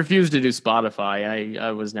 Yeah. I refuse to do Spotify.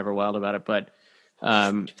 I was never wild about it, but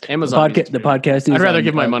Amazon. The podcast is I'd rather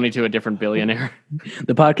give my money to a different billionaire.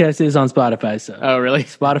 The podcast is on Spotify. So. Oh, really?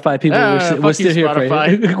 Spotify people, we're still here for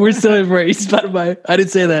you. We're still here for you. Spotify. I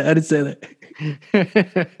didn't say that.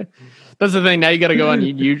 That's the thing. Now you got to go on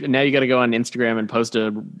Now you got to go on Instagram and post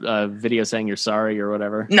a video saying you're sorry or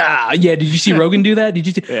whatever. Nah, yeah. Did you see Rogan do that? Did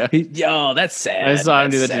you? Yeah. That's sad. I saw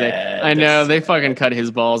him do that today. I know they fucking cut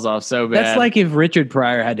his balls off so bad. That's like if Richard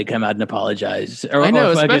Pryor had to come out and apologize. Or, I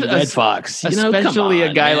know, especially Red Fox. Especially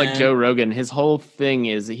a guy like Joe Rogan. His whole thing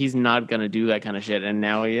is he's not going to do that kind of shit, and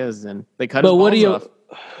now he is. And they cut his balls off.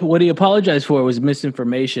 What he apologized for was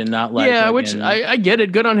misinformation, not like which I get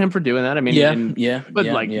it. Good on him for doing that. I mean,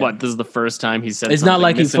 what? This is the first time he said. It's not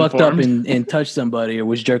like he fucked up and touched somebody or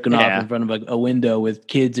was jerking off in front of a window with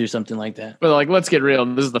kids or something like that. But like, let's get real.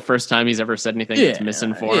 This is the first time he's ever said anything that's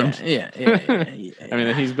misinformed. Yeah. I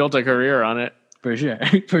mean, he's built a career on it for sure.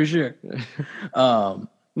 He's a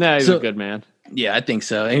good man. Yeah, I think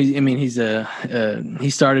so. I mean, he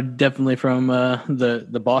started definitely from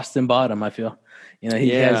the Boston bottom. I feel. He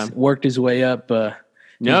has worked his way up.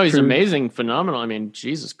 He's amazing, phenomenal. I mean,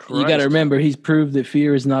 Jesus Christ. You got to remember, he's proved that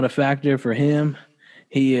fear is not a factor for him.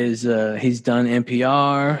 He is. He's done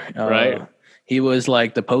NPR. Right. He was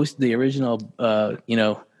like the original,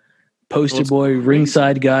 poster boy,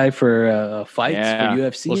 ringside guy for fights for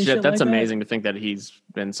UFC. Well, and shit, that's like amazing to think that he's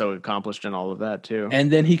been so accomplished in all of that too.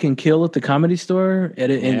 And then he can kill at the Comedy Store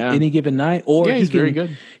at any given night, or he's very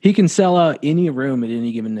good. He can sell out any room at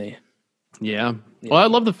any given day. Yeah. Well, I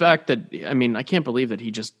love the fact that, I mean, I can't believe that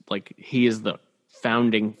he is the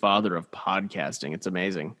founding father of podcasting. It's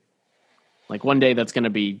amazing. Like one day that's going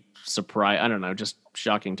to be I don't know, just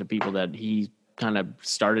shocking to people that he kind of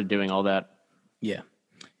started doing all that. Yeah.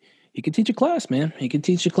 He could teach a class, man. He could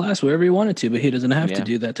teach a class wherever he wanted to, but he doesn't have to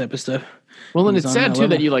do that type of stuff. Well, and it's sad too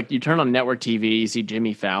that you turn on network TV, you see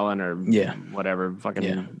Jimmy Fallon or whatever,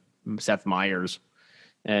 Seth Meyers.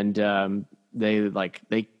 And,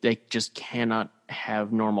 they just cannot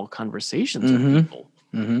have normal conversations with people.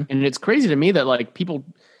 Mm-hmm. And it's crazy to me that like people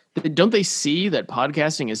don't they see that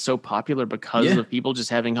podcasting is so popular because of people just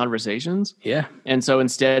having conversations? Yeah. And so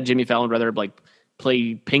instead Jimmy Fallon would rather like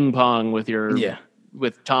play ping pong with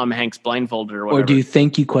with Tom Hanks blindfolded or whatever. Or do you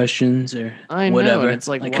think you questions or I know, whatever. And it's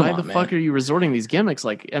like why the fuck are you resorting to these gimmicks?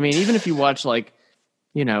 Like, I mean, even if you watch like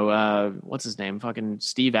what's his name? Fucking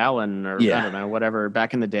Steve Allen or I don't know, whatever.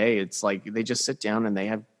 Back in the day, it's like they just sit down and they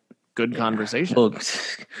have good conversation. Well,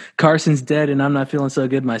 Carson's dead and I'm not feeling so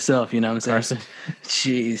good myself, you know what I'm saying? Carson.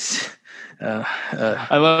 Jeez.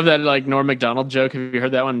 I love that like Norm Macdonald joke. Have you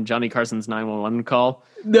heard that one? Johnny Carson's 911 call?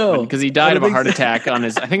 No. Because he died of a heart attack on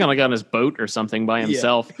his boat or something by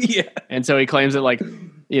himself. Yeah. And so he claims that like,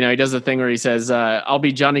 he does the thing where he says, I'll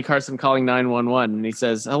be Johnny Carson calling 911. And he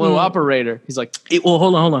says, hello, operator. He's like,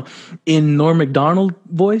 hold on. In Norm Macdonald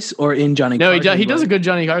voice or in Johnny Carson? No, he does a good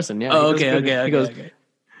Johnny Carson. Yeah. Oh, okay. He goes,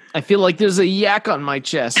 I feel like there's a yak on my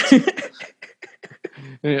chest.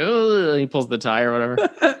 He pulls the tie or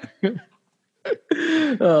whatever.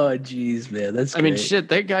 Oh, jeez, man, that's. I mean, shit.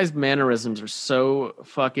 That guy's mannerisms are so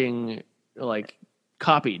fucking like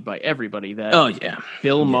copied by everybody. That Oh yeah,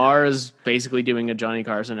 Bill Maher is basically doing a Johnny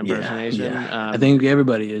Carson impersonation. I think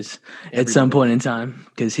everybody is at some point in time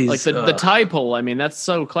because he's like the tie pull. I mean, that's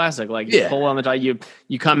so classic. Like you Yeah. pull on the tie. You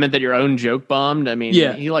comment that your own joke bombed. I mean,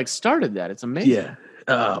 Yeah. he like started that. It's amazing. Yeah.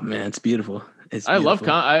 Oh man, it's beautiful. It's I love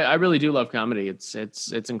beautiful. I really do love comedy. It's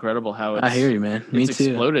incredible how it's, I hear you, man. Me it's too.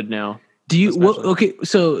 exploded now. Do you? Well, especially. okay,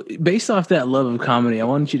 so based off that love of comedy, I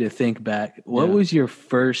wanted you to think back. What Yeah. was your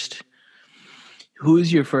first? Who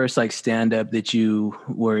was your first like stand up that you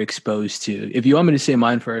were exposed to? If you want me to say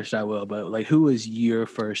mine first, I will. But like, who was your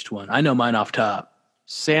first one? I know mine off top.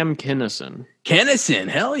 Sam Kinison. Kennison,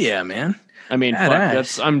 hell yeah, man. I mean, fuck,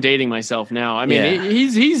 Badass. I'm dating myself now. I mean, Yeah.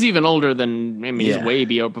 he's even older than, I mean, he's Yeah. way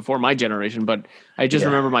before my generation, but I just Yeah.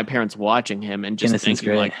 remember my parents watching him and just Kinnison's thinking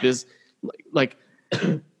great. like this, like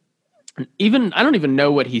even, I don't even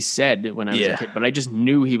know what he said when I was Yeah. a kid, but I just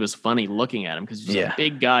knew he was funny looking at him because he's Yeah. a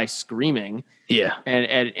big guy screaming Yeah,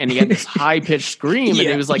 and he had this high pitched scream and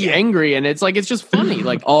Yeah, he was like yeah. angry and it's like, it's just funny.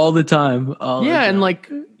 Like, all the time. All the yeah. And time. like,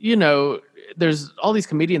 you know, there's all these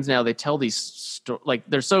comedians now, they tell these like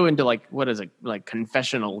they're so into like, what is it? Like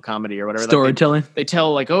confessional comedy or whatever. Like, storytelling. they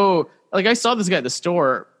tell like, oh, like I saw this guy at the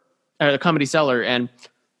store, the Comedy Cellar, and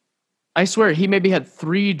I swear he maybe had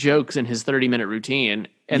 3 jokes in his 30-minute routine,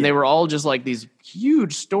 and they were all just like these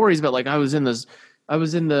huge stories about like I was in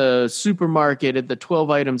the supermarket at the 12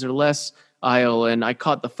 items or less aisle, and I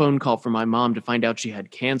caught the phone call from my mom to find out she had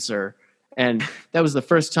cancer. And that was the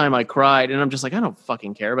first time I cried, and I'm just like, I don't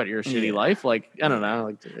fucking care about your shitty life. Like, I don't know.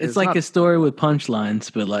 Like, It's like not- a story with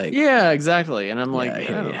punchlines, but like yeah, exactly. And I'm like, I I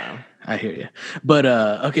hear don't you. know. I hear you. But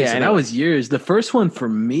okay, Yeah, so that anyway. was yours. The first one for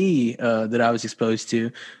me that I was exposed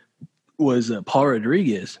to was Paul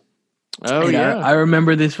Rodriguez. Oh And yeah, I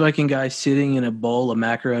remember this fucking guy sitting in a bowl of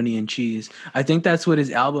macaroni and cheese. I think that's what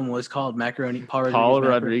his album was called, Paul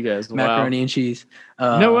Rodriguez. Wow. Macaroni and cheese.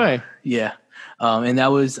 No way. Yeah. And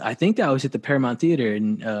I think that was at the Paramount Theater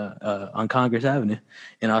on Congress Avenue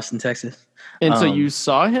in Austin, Texas. And so you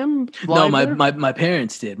saw him? No, live there? my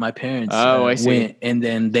parents did. My parents Oh, I see. went, and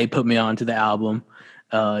then they put me on to the album,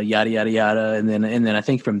 yada yada yada, and then I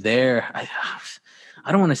think from there,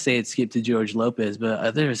 I don't want to say it skipped to George Lopez,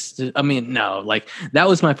 but like that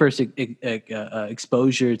was my first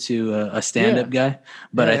exposure to a stand-up guy.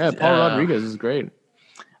 But Paul Rodriguez is great.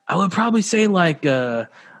 I would probably say like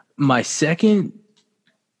my second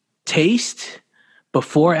taste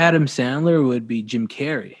before Adam Sandler would be Jim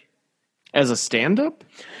Carrey. As a stand-up?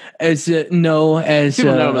 As People know him as like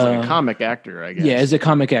a uh, comic actor, I guess. yeah, as a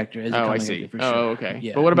comic actor. Oh, I see. For sure. Oh, okay.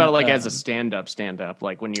 Yeah. But what about like as a stand-up,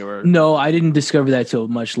 like when you were... No, I didn't discover that till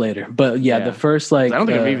much later. But yeah, Yeah. the first like I don't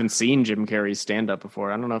think I've even seen Jim Carrey's stand-up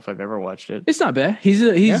before. I don't know if I've ever watched it. It's not bad.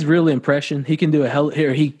 He's really impression. He can do a hell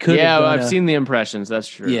here. He could. Yeah, have well, done I've seen the impressions. That's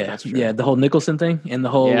true. Yeah, That's true. yeah. The whole Nicholson thing and the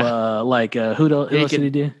whole Yeah. who else did can- he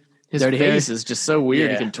do? His Dirty face Harry? is just so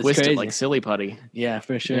weird. Yeah, he can it's twist it crazy. like silly putty. Yeah,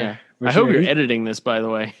 for sure. Yeah. For I hope sure. you're editing this, by the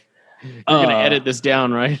way. You're going to edit this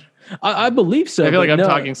down, right? I believe so. I feel like but I'm no.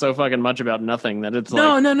 talking so fucking much about nothing that it's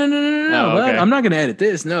No, like... no. Oh, What? okay. I'm not going to edit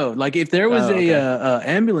this. No, like if there was Oh, okay. a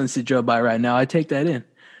ambulance that drove by right now, I'd take that in.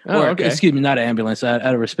 Oh, okay. Excuse me, not an ambulance. Out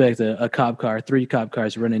of respect, a cop car, 3 cop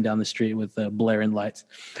cars running down the street with blaring lights,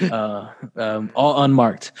 all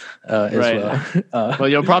unmarked as Right. well. Well,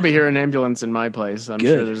 you'll probably hear an ambulance in my place. I'm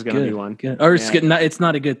sure there's going to be one. Good. Or Yeah. it's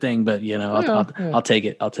not a good thing, but I'll take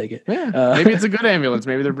it. I'll take it. Yeah. Maybe it's a good ambulance.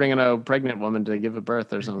 Maybe they're bringing a pregnant woman to give a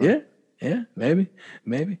birth or something. Yeah, maybe.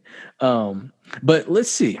 But let's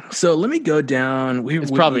see. So let me go down.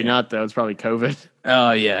 It's probably not, though. It's probably COVID.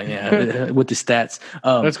 Oh yeah, with the stats.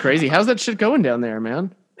 That's crazy. How's that shit going down there,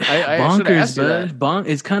 man? I should have Bonkers, asked you that. bud.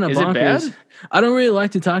 It's kind of Is it bonkers. bad? I don't really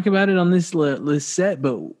like to talk about it on this set,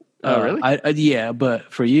 but Oh, really? Yeah,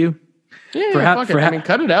 but for you, Yeah, For fuck it. I mean,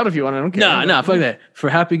 cut it out if you want. I don't care. no, fuck that. For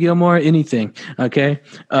Happy Gilmore, anything. Okay.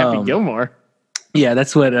 Happy Gilmore. Yeah,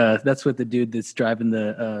 that's what the dude that's driving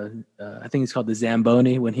the I think it's called the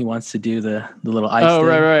Zamboni when he wants to do the little ice. Oh, thing.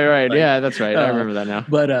 right. Yeah, that's right. I remember that now.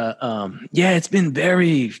 But yeah, it's been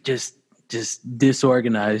very just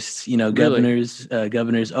disorganized. You know, Really?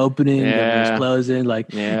 governors opening, Yeah. governors closing.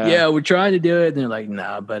 Like, Yeah. we're trying to do it. And they're like,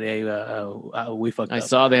 nah, but hey, we fucked I up.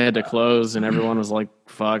 saw they had to close, and everyone was like,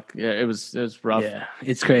 "Fuck." Yeah, it was rough. Yeah,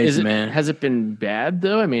 it's crazy, man. Has it been bad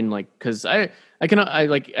though? I mean, like, because I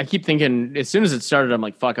I keep thinking as soon as it started, I'm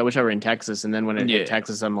like, fuck, I wish I were in Texas. And then when it hit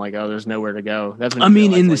Texas, I'm like, oh, there's nowhere to go. That's when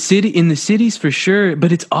in the cities for sure,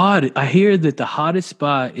 but it's odd. I hear that the hottest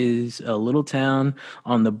spot is a little town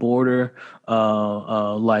on the border,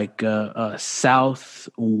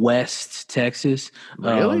 southwest Texas.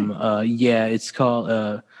 Really? Yeah, it's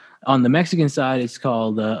called on the Mexican side, it's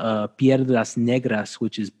called Piedras Negras,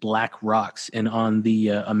 which is black rocks, and on the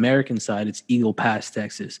American side, it's Eagle Pass,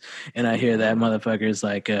 Texas. And I hear that motherfucker is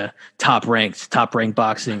like top ranked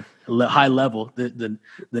boxing, high level. The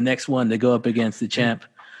next one to go up against the champ.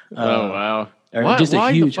 Oh wow! Why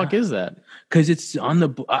the fuck is that? Because it's on the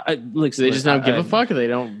so they just don't give a fuck. They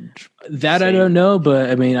don't. I don't know, but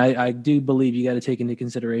I mean, I do believe you got to take into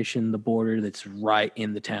consideration the border that's right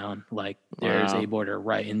in the town. Like there's a border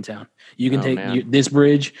right in town. You can take this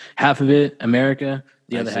bridge, half of it America,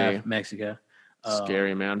 the other half Mexico.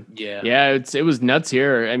 Scary, man. Yeah. It was nuts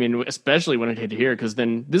here. I mean, especially when it hit here, because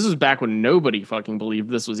then this was back when nobody fucking believed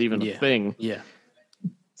this was even a thing. Yeah.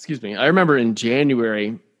 Excuse me. I remember in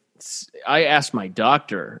January, I asked my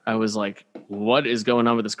doctor. I was like, "What is going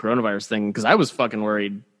on with this coronavirus thing?" Because I was fucking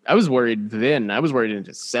worried. I was worried then. I was worried in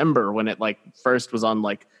December when it like first was on,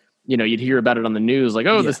 like, you know, you'd hear about it on the news, like,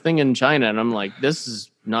 oh, this thing in China, and I'm like, this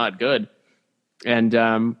is not good. And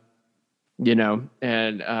I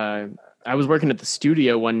was working at the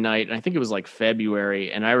studio one night, and I think it was like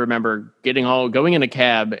February, and I remember going in a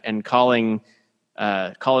cab and calling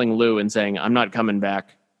Lou and saying, "I'm not coming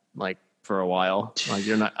back, like, for a while. Like,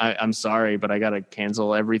 you're not. I'm sorry, but I got to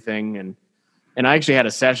cancel everything." And I actually had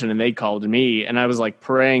a session, and they called me, and I was like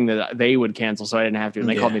praying that they would cancel so I didn't have to. And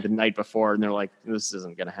they called me the night before, and they're like, "This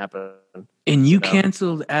isn't going to happen." And you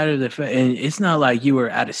canceled out of and it's not like you were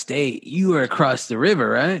out of state. You were across the river,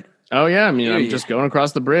 right? Oh yeah, I mean, I'm just going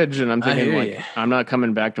across the bridge, and I'm thinking, like, I'm not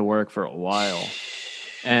coming back to work for a while.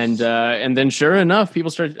 And then sure enough, people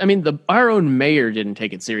started. I mean, our own mayor didn't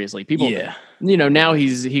take it seriously. People, now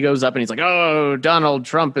he goes up and he's like, "Oh, Donald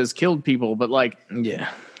Trump has killed people," but like,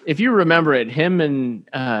 if you remember it,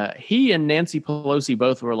 he and Nancy Pelosi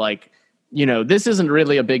both were like, this isn't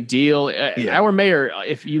really a big deal. Our mayor,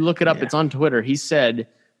 if you look it up, it's on Twitter. He said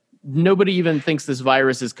nobody even thinks this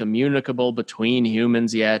virus is communicable between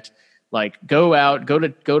humans yet. Like, go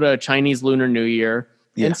to Chinese Lunar New Year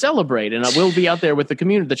and celebrate. And we'll be out there with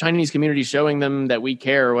the Chinese community, showing them that we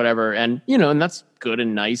care or whatever. And, and that's good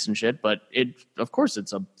and nice and shit. But of course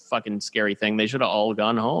it's a fucking scary thing. They should have all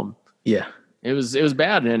gone home. Yeah. It was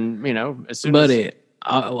bad. And, as soon as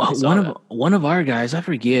one of our guys, I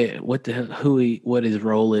forget what his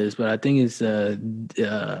role is, but I think it's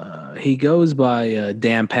he goes by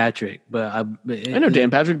Dan Patrick. But I know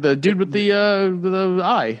Dan Patrick, the dude with the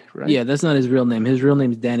eye, right? Yeah, that's not his real name. His real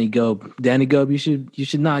name is Danny Gobe. Danny Gobe, you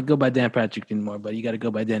should not go by Dan Patrick anymore, but you got to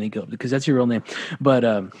go by Danny Gobe because that's your real name. But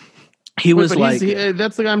that's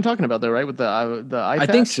the guy I'm talking about, though, right? With the eye patch?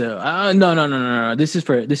 I think so. No. This is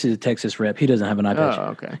a Texas rep. He doesn't have an eye patch. Oh,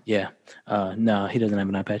 okay. Yeah. No, he doesn't have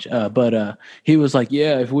an eye patch. But he was like,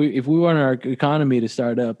 yeah, if we want our economy to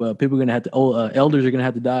start up, people are gonna have to. Elders are gonna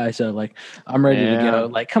have to die. So like, I'm ready to go.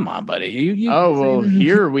 Like, come on, buddy.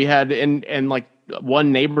 Here we had and like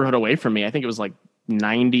one neighborhood away from me, I think it was like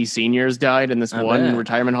 90 seniors died in this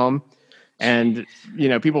retirement home. And,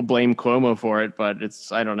 people blame Cuomo for it, but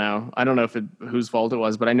I don't know. I don't know whose fault it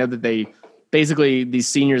was, but I know that these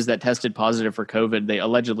seniors that tested positive for COVID, they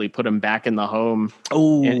allegedly put them back in the home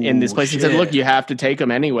in this place and said, look, you have to take them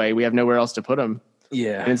anyway. We have nowhere else to put them.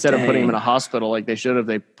 Yeah. And instead of putting them in a hospital like they should have,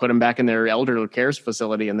 they put them back in their elder care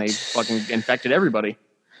facility, and they fucking infected everybody.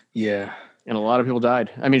 Yeah. And a lot of people died.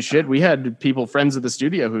 I mean, shit, we had friends of the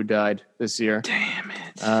studio who died this year. Damn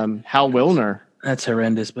it. Hal Wilner. That's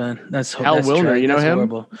horrendous, man. That's Hal Wilner. You know him?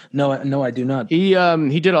 Horrible. No, I do not. He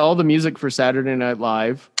did all the music for Saturday Night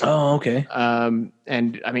Live. Oh, okay.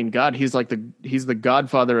 And I mean, God, he's the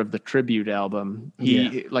godfather of the tribute album.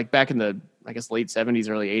 He like back in the, I guess, late 70s,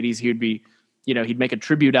 early 80s, he would be, he'd make a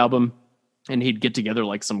tribute album, and he'd get together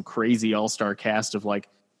like some crazy all-star cast of, like,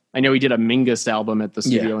 I know he did a Mingus album at the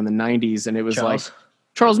studio in the 90s, and it was like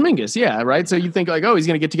Charles Mingus, right? So you think like, oh, he's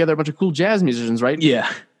going to get together a bunch of cool jazz musicians, right?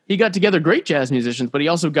 Yeah. He got together great jazz musicians, but he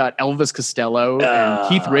also got Elvis Costello and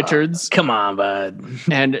Keith Richards. Come on, bud.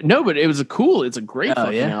 And no, but it's a great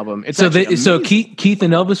fucking album. It's so Keith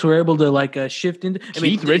and Elvis were able to like shift into.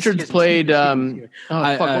 Keith Richards played.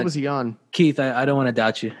 What was he on? Keith, I don't want to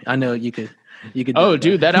doubt you. I know you could. Oh,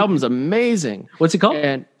 dude, that album's amazing. What's it called?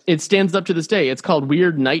 And it stands up to this day. It's called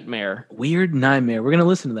Weird Nightmare. Weird Nightmare. We're gonna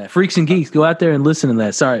listen to that. Freaks and Geeks, go out there and listen to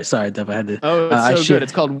that. Sorry, Duff. I had to. Oh, it's so good.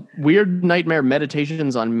 It's called Weird Nightmare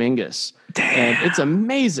Meditations on Mingus. Damn. And it's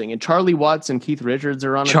amazing. And Charlie Watts and Keith Richards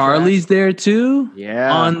are on it. Charlie's there too?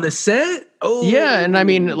 Yeah. On the set? Oh. Yeah, and I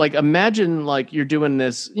mean, like, imagine, like, you're doing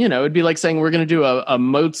this, it'd be like saying we're going to do a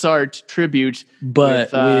Mozart tribute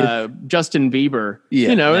but with Justin Bieber.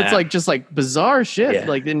 Yeah, it's like just like bizarre shit. Yeah.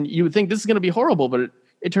 Like, then you would think this is going to be horrible, but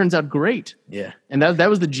it turns out great. Yeah. And that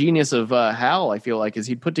was the genius of Hal, I feel like, is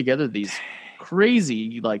he'd put together these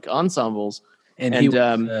crazy, like, ensembles. And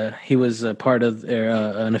he was a part of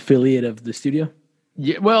an affiliate of the studio.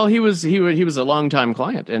 Yeah, well, he was a longtime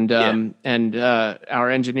client, and our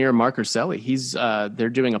engineer Mark Urselli, he's they're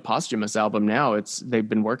doing a posthumous album now. They've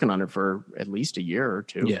been working on it for at least a year or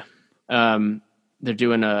two. Yeah, they're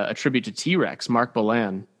doing a tribute to T-Rex, Mark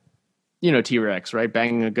Bolan. You know T-Rex, right?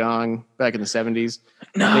 Banging a gong back in the 70s.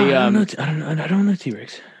 No, I don't know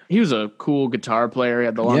T-Rex. He was a cool guitar player. He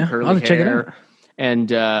had the long curly I'll hair, check it out.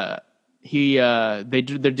 and they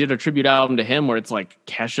did a tribute album to him where it's like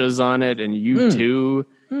Kesha's on it and U2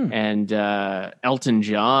 and Elton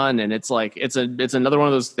John, and it's like it's another one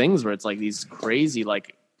of those things where it's like these crazy,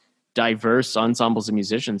 like, diverse ensembles of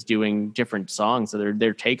musicians doing different songs, so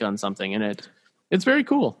their take on something, and it's very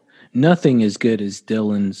cool. Nothing as good as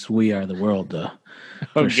Dylan's "We Are the World," though.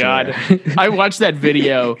 Oh God, I watch that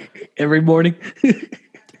video every morning,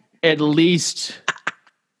 at least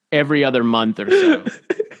every other month or so.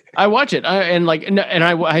 I watch it, I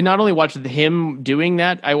not only watched him doing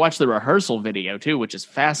that, I watched the rehearsal video too, which is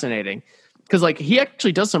fascinating because, like, he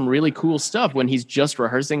actually does some really cool stuff when he's just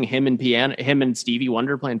rehearsing him and Stevie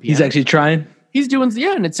Wonder playing piano. He's actually trying. He's doing,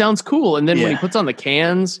 and it sounds cool. And then when he puts on the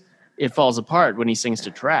cans, it falls apart when he sings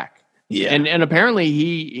to track. Yeah, and apparently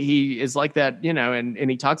he is like that,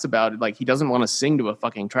 and he talks about, like, he doesn't want to sing to a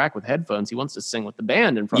fucking track with headphones. He wants to sing with the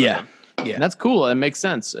band in front of him. Yeah, and that's cool. It makes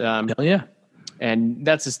sense. Hell yeah. And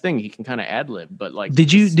that's his thing. He can kind of ad lib, but, like,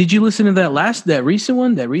 did you listen to that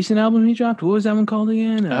recent album he dropped? What was that one called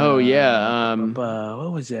again? Oh yeah.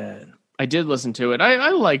 What was that? I did listen to it. I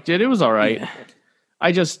liked it. It was all right. Yeah.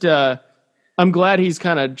 I just I'm glad he's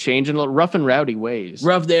kind of changing Rough and Rowdy Ways.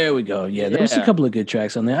 There we go. Yeah, there was a couple of good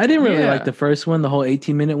tracks on there. I didn't really like the first one, the whole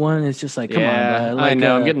 18-minute one. It's just like, come on, like, I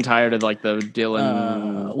know. I'm getting tired of, like, the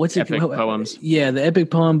Dylan epic poems. Yeah, the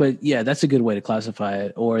epic poem, but yeah, that's a good way to classify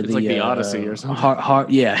it. Or it's like the Odyssey or something.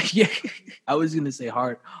 Hard, yeah. I was gonna say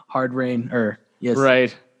hard rain, or yes,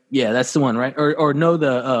 right. Yeah, that's the one, right? Or no,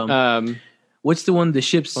 the what's the one? The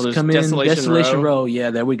ships come in. Desolation Row.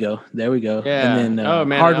 Yeah, there we go. Yeah. And then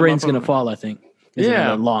Hard Rain's gonna fall, I think. Is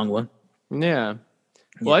a long one. Yeah.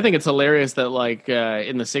 Well, I think it's hilarious that, like,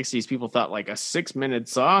 in the 60s, people thought, like, a 6-minute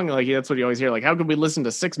song, like, that's what you always hear. Like, how could we listen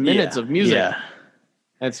to 6 minutes of music? Yeah.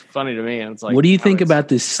 That's funny to me. And it's like, what do you think about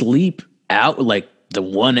this Sleep Out? Like, the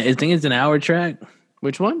one, I think it's an hour track.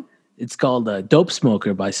 Which one? It's called Dope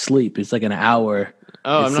Smoker by Sleep. It's like an hour.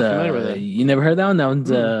 Oh, I'm not familiar with it. You never heard that one? That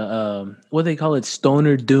one's what they call it,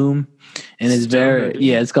 Stoner Doom, and it's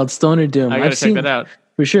it's called Stoner Doom. I gotta check that out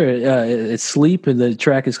for sure. It's Sleep, and the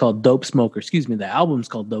track is called Dope Smoker. Excuse me, the album's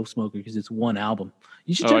called Dope Smoker because it's one album.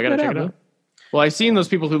 You should check that out. Well, I've seen those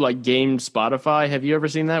people who, like, game Spotify. Have you ever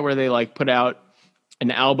seen that, where they, like, put out an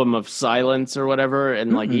album of silence or whatever,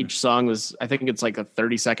 and like each song was, I think it's like a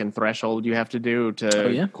 30-second threshold you have to do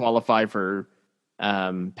to qualify for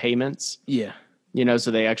payments. Yeah.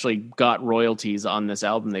 So they actually got royalties on this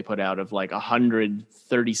album they put out of like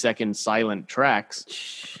 130-second silent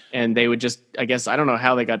tracks. And they would just, I guess, I don't know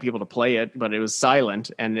how they got people to play it, but it was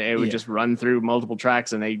silent and it would just run through multiple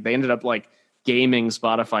tracks. And they ended up like gaming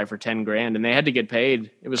Spotify for $10,000 and they had to get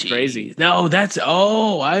paid. It was crazy. No,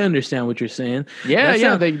 I understand what you're saying.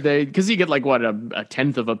 Yeah. They, cause you get like what, a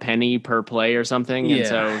tenth of a penny per play or something. Yeah. And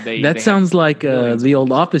so that sounds like the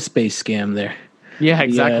old Office Space scam there. Yeah,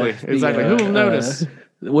 exactly. Who will notice?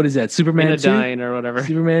 What is that? Superman 2? Or whatever.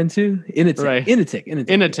 Superman 2? Initech. Right.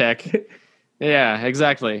 Initech. Yeah,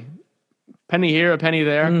 exactly. Penny here, a penny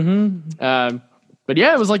there. Mm-hmm. But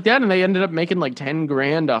yeah, it was like that, and they ended up making like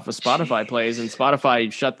 $10,000 off of Spotify plays, and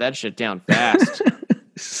Spotify shut that shit down fast.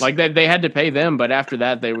 Like they had to pay them, but after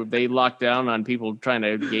that, they locked down on people trying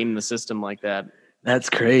to game the system like that.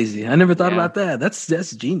 That's crazy. I never thought about that. That's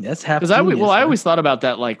genius. That's half genius. I always thought about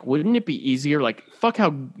that. Like, wouldn't it be easier? Like, fuck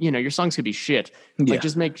how, your songs could be shit. Like,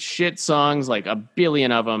 just make shit songs, like a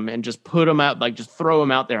billion of them, and just put them out, like, just throw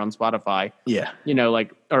them out there on Spotify. Yeah.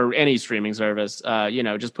 Like, or any streaming service.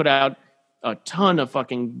 Just put out a ton of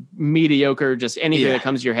fucking mediocre, just anything Yeah. that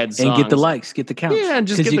comes to your head And songs. get the likes, get the counts. Yeah, and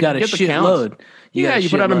just because get you the- got a get the counts. shitload. You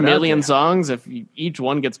put out a shitload million there. songs. If each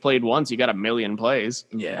one gets played once, you got a million plays.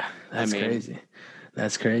 Yeah, that's mean- crazy.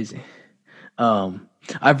 That's crazy.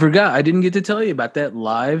 I forgot. I didn't get to tell you about that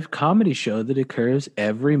live comedy show that occurs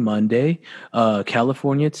every Monday,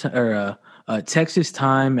 California Texas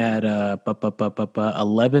time at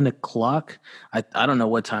 11 o'clock. I don't know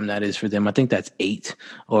what time that is for them. I think that's 8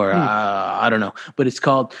 or I don't know. But it's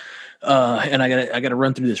called. And I gotta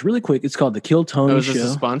run through this really quick. It's called the Kill Tony Oh, is Show. this a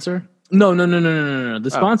sponsor? No.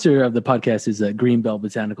 The sponsor of the podcast is Greenbelt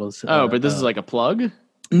Botanicals. But this is like a plug?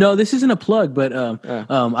 No, this isn't a plug, but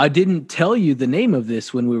I didn't tell you the name of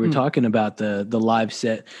this when we were talking about the live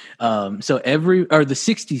set. So the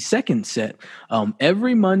 60-second set,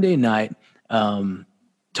 every Monday night,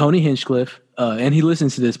 Tony Hinchcliffe, and he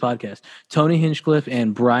listens to this podcast, Tony Hinchcliffe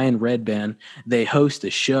and Brian Redband, they host a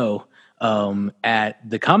show at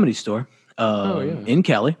the Comedy Store in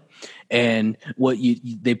Cali. And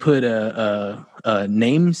they put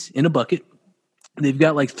names in a bucket. They've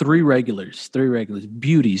got like three regulars,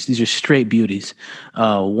 beauties. These are straight beauties.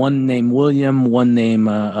 One named William, one named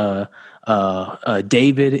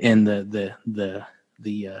David, and the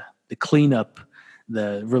cleanup,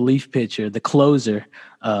 the relief pitcher, the closer,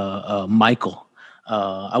 Michael.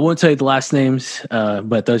 I won't tell you the last names,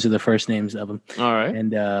 but those are the first names of them. All right.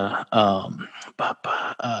 And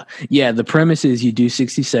the premise is you do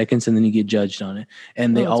 60 seconds and then you get judged on it.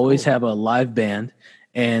 And they always have a live band,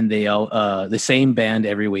 and they all the same band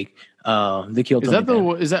every week. The Kill Tony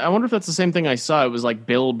band. Is that? I wonder if that's the same thing I saw. It was like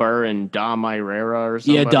Bill Burr and Dom Irera or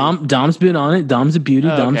something. Yeah, Dom's been on it. Dom's a beauty.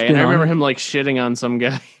 Dom's been and I remember on it. him like shitting on some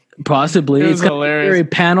guy. Possibly. It was it's kind of hilarious. very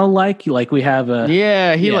panel like we have a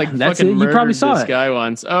That's it. You probably murdered saw this it. guy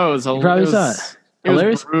once. Oh, it was hilarious. You probably saw it. It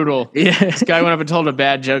Hilarious? was brutal. Yeah. This guy went up and told a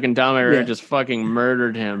bad joke, and Dom Irera Yeah. just fucking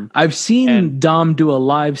murdered him. I've seen Dom do a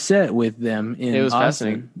live set with them in It was Austin.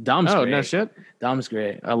 fascinating. Dom's great. No shit. Dom's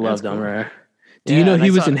great. I love Dom cool. Herrera. Do Yeah, you know and he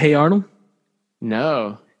I was saw- in Hey Arnold?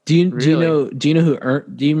 No. Do you Really? know who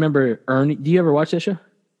do you remember Ernie? Do you ever watch that show?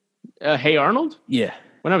 Hey Arnold? Yeah.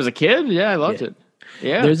 When I was a kid? Yeah, I loved Yeah. it.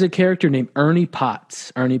 Yeah. There's a character named Ernie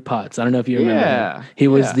Potts. Ernie Potts. I don't know if you remember Yeah. him. He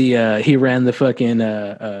was Yeah. he ran the fucking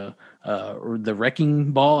the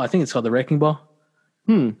wrecking ball. I think it's called the wrecking ball.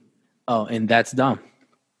 Oh, and that's Dom.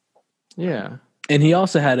 Yeah. And he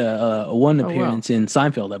also had a one wow. appearance in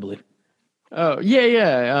Seinfeld, I believe. Oh, yeah.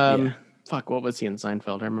 Yeah. Fuck, what was he in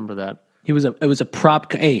Seinfeld? I remember that. It was a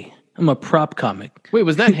prop. Hey, I'm a prop comic. Wait,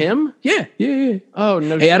 was that him? Yeah. Oh,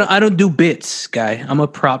 no Hey, shit. I don't do bits, guy. I'm a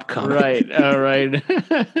prop comic. Right. All right.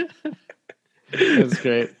 That's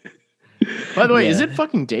great. By the way, is Yeah. it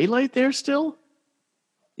fucking daylight there still?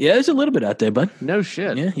 Yeah, there's a little bit out there, bud. No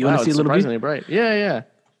shit. Yeah, you wanna Wow, see it's a little bit? surprisingly bright. Yeah.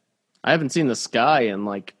 I haven't seen the sky in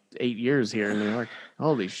like 8 years here in New York.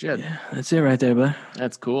 Holy shit. Yeah, that's it right there, bud.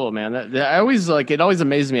 That's cool, man. I always it always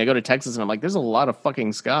amazes me. I go to Texas and I'm like, there's a lot of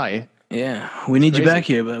fucking sky. Yeah, we need you crazy. back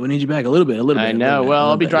here, but we need you back a little bit. I know. Well,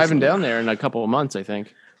 I'll be driving down there in a couple of months, I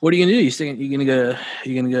think. What are you gonna do?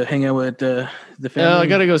 You gonna go hang out with the family? I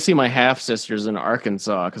got to go see my half sisters in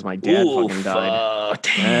Arkansas because my dad fucking died. Oh,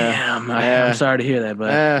 damn! Yeah. I'm sorry to hear that,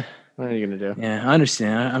 but What are you gonna do? yeah, I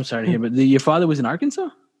understand. I'm sorry to hear, but your father was in Arkansas.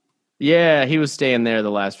 Yeah, he was staying there the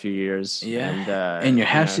last few years. Yeah, and your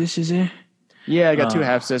half sisters there. Yeah, I got two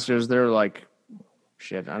half sisters. They're like,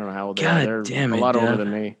 shit, I don't know how old they God are. They're damn a it, lot older Deb.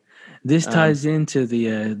 than me. This ties into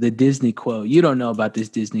the Disney quote. You don't know about this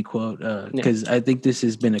Disney quote because I think this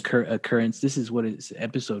has been occurrence. This is what it's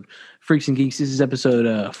episode Freaks and Geeks. This is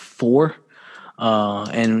episode 4,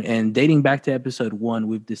 and dating back to episode 1,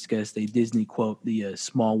 we've discussed a Disney quote, the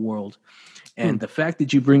Small World, and the fact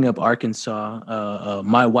that you bring up Arkansas.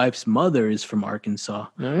 My wife's mother is from Arkansas.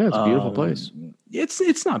 Oh, yeah, it's a beautiful place.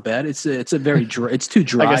 It's not bad. It's a very dry. It's too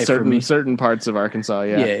dry I guess for me. certain parts of Arkansas,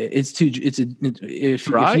 Yeah, it's too. If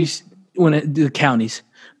Dry? the counties.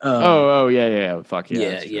 yeah. Fuck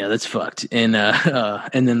yeah. Yeah, that's fucked. And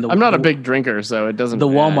then I'm not a big drinker, so it doesn't. the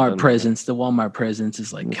yeah, it Walmart doesn't- presence. The Walmart presence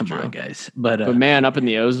is like, come true. on, guys. But But man, up in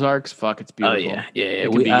the Ozarks, fuck, it's oh beautiful.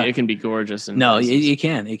 yeah. It can be gorgeous. And No, it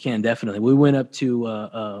can definitely. We went up to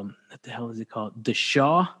what the hell is it called? The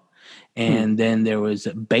Shaw, and then there was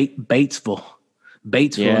Batesville.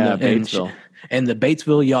 Yeah, and Batesville. and the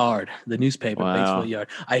Batesville Yard, the newspaper, Wow. Batesville Yard.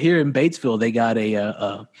 I hear in Batesville they got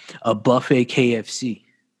a buffet KFC.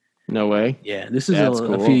 No way. Yeah, this is That's a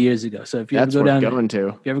cool. few years ago. So if you That's ever worth go down, going to.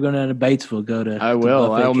 if you ever go down to Batesville, go to. I to will.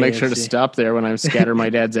 Buffet I'll make sure to KFC. stop there when I scatter my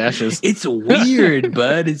dad's ashes. It's weird,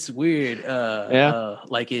 bud. It's weird. Yeah.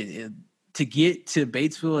 Like to get to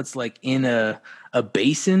Batesville, it's like in a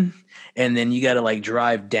basin, and then you got to like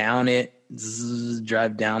drive down it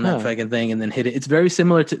drive down that fucking thing and then hit it. It's very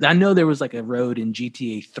similar to. I know there was like a road in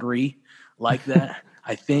GTA 3 like that.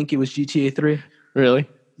 I think it was GTA 3. Really?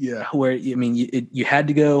 Yeah, where you had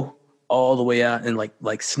to go all the way out and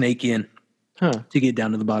like snake in to get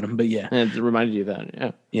down to the bottom. But yeah, and it reminded you of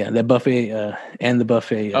that. Yeah, that buffet and the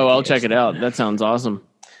buffet. I'll check it out. That sounds awesome.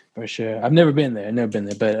 For sure. I've never been there,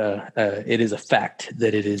 but it is a fact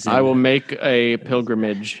that it is. I will make a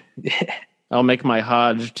pilgrimage. I'll make my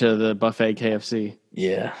Hajj to the buffet KFC.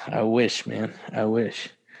 Yeah, I wish, man. I wish.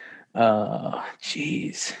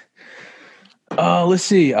 Jeez. Let's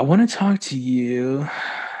see. I want to talk to you.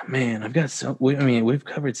 Man, I've got we've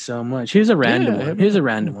covered so much. Here's a random one. Here's a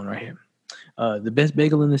random one right here. The best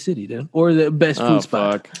bagel in the city, dude, or the best food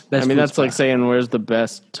spot. Best that's spot. like saying where's the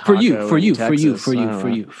best taco for you. I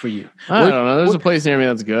don't know. There's a place near me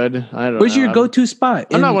that's good. I don't know. Where's your go-to spot?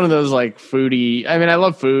 I'm not one of those like foodie. I mean, I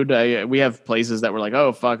love food. We have places that we're like,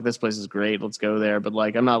 oh fuck, this place is great. Let's go there. But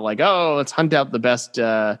like, I'm not like, oh, let's hunt out the best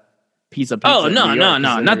pizza. Oh no,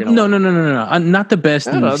 not the best.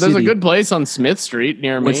 I don't know. There's a good place on Smith Street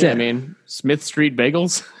near me. What's that? I mean, Smith Street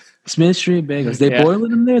Bagels. Smith Street Bagels. They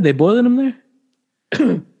boiling them there? They boiling them there?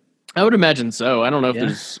 I would imagine so. I don't know if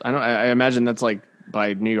there's. I imagine that's like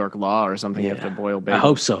by New York law or something. You have to boil bagels. I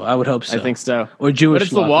hope so. I would hope so. I think so. Or Jewish. But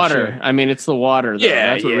it's law, the water. Sure. I mean, it's the water. Though.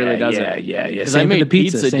 Yeah, that's what really does it. Yeah. Because I made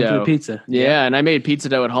pizza dough. Pizza. Yeah, and I made pizza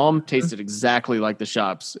dough at home. Tasted exactly like the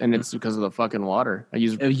shops, and it's because of the fucking water. I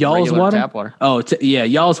use y'all's water. Tap water. Oh,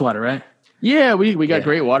 y'all's water, right? Yeah, we got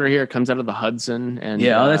great water here. It comes out of the Hudson, and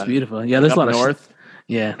that's beautiful. Yeah, there's a lot of north.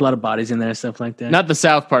 Yeah, a lot of bodies in there, stuff like that. Not the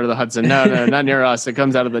south part of the Hudson. No, not near us. It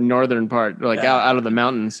comes out of the northern part, like out of the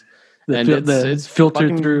mountains. It's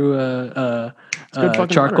filtered through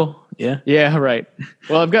charcoal. Water. Yeah. Yeah, right.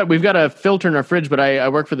 Well, we've got a filter in our fridge, but I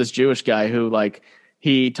work for this Jewish guy who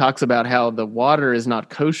he talks about how the water is not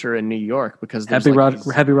kosher in New York because happy Rosh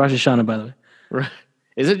Hashanah, by the way. Right.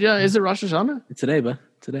 Is it Rosh Hashanah? It's today, bud.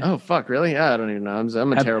 Today. Oh fuck, really? Yeah, I don't even know.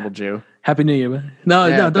 I'm a terrible Jew. Happy New Year, man.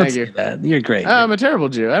 No, don't say that. You're great. I'm a terrible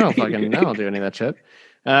Jew. I don't do any of that shit.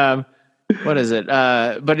 What is it?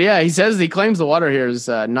 But yeah, he claims the water here is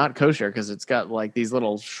not kosher because it's got like these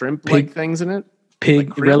little shrimp-like things in it. Pig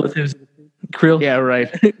like relatives. Krill. Yeah,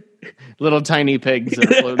 right. Little tiny pigs that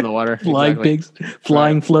float in the water. Flying pigs.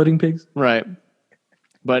 Flying, floating pigs. Right.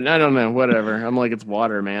 But I don't know. Whatever. I'm like, it's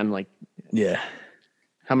water, man. Like, yeah.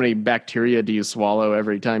 How many bacteria do you swallow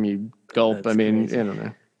every time you gulp? That's crazy. I don't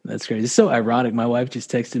know. That's crazy. It's so ironic. My wife just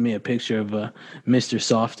texted me a picture of Mr.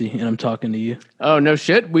 Softy, and I'm talking to you. Oh, no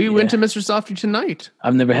shit. We went to Mr. Softy tonight.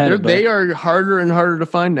 I've never had it. They are harder and harder to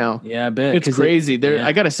find now. Yeah, I bet. It's crazy.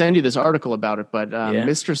 I got to send you this article about it, but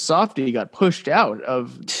Mr. Softy got pushed out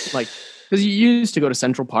of, like, because you used to go to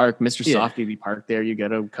Central Park, Mr. Softy, be parked there, you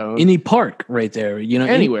get a cone. Any park right there,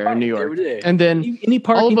 anywhere in New York. And then any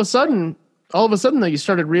park, all of a sudden, though, you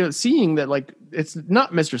started seeing that, like, it's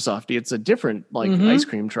not Mr. Softy. It's a different, ice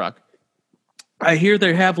cream truck. I hear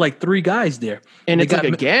they have, 3 guys there. And it's like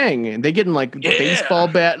a gang. And they get in, baseball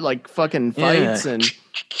bat, fucking fights. And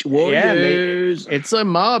Warriors. It's a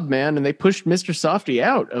mob, man. And they pushed Mr. Softy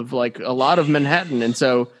out of, a lot of Manhattan. And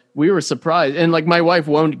so we were surprised. And, my wife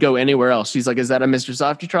won't go anywhere else. She's like, is that a Mr.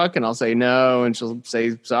 Softy truck? And I'll say no. And she'll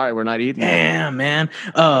say, sorry, we're not eating. Yeah, man.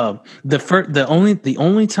 The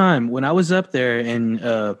only time when I was up there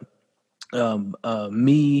and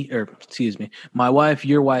my wife,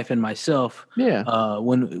 your wife, and myself. Yeah.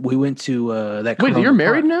 When we went to that. Wait, you're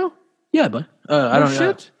married now? Yeah, but I don't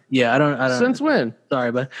know. Yeah, I don't. Since when?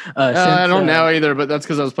 Sorry, but I don't know either. But that's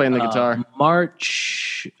because I was playing the guitar.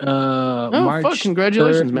 March. March. Fuck,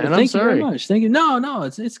 congratulations, 3rd. Man! I'm sorry. Thank you very much. Thank you. No,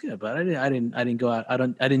 it's good. But I didn't go out. I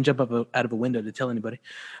didn't jump up out of a window to tell anybody.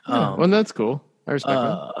 Well, that's cool. I respect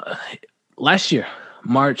that. Last year.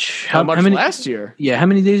 March. How many last year? Yeah, how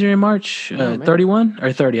many days are in March? 31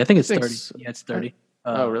 or 30? I think it's 30. Yeah, it's 30.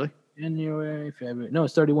 Oh, really? January, February. No,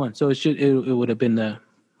 it's 31. So it would have been the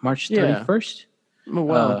March 31st. Oh,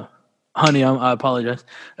 wow. Honey, I apologize.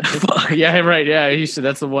 Yeah, right. Yeah, you should.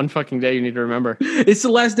 That's the one fucking day you need to remember. It's the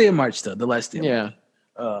last day of March, though. The last day. Yeah.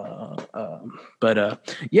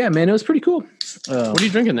 Yeah, man, it was pretty cool. What are you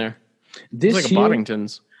drinking there? This it's like a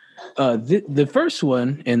Boddington's. The first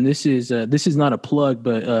one, and this is not a plug,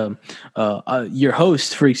 but your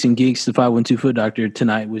host, Freaks and Geeks, the 512 Foot Doctor,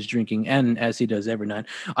 tonight was drinking, and as he does every night,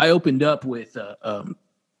 I opened up with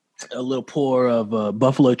a little pour of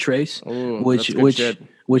Buffalo Trace,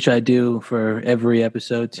 which I do for every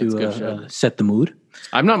episode to set the mood.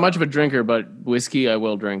 I'm not much of a drinker, but whiskey I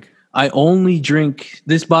will drink. I only drink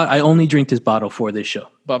this bottle for this show.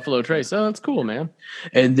 Buffalo Trace. Oh, that's cool, man.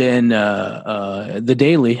 And then the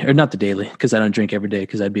daily, or not the daily, because I don't drink every day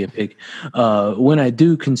because I'd be a pig. When I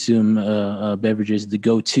do consume beverages, the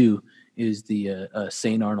go-to is the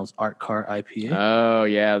St. Arnold's Art Car IPA. Oh,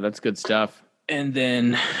 yeah, that's good stuff. And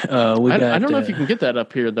then I don't know if you can get that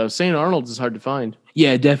up here, though. St. Arnold's is hard to find.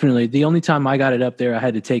 Yeah, definitely. The only time I got it up there, I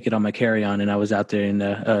had to take it on my carry-on, and I was out there in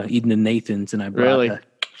Eden and Nathan's, and I brought Really?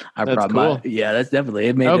 That's cool. that's definitely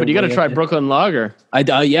it. Made but you got to try Brooklyn Lager. I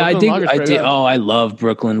did. Lager's I pretty did. good. Oh, I love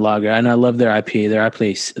Brooklyn Lager, and I love their IPA. Their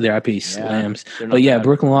IPA slams. they're not But yeah, bad.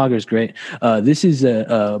 Brooklyn Lager is great. This is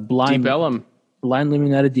a blind Deep Ellum. blind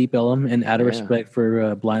lemon out of Deep Ellum, and out of respect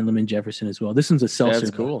for blind lemon Jefferson as well. This one's a seltzer.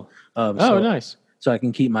 That's cool. So, Nice. So I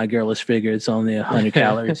can keep my girlish figure. It's only 100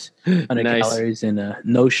 calories, 100 Nice. calories, and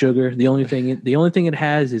no sugar. The only thing it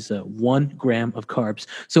has is 1 gram of carbs.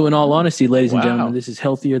 So in all honesty, ladies and Wow. gentlemen, this is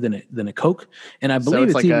healthier than a Coke, and I So believe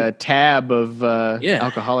it's like even, a tab of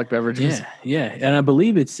alcoholic beverages. yeah, and I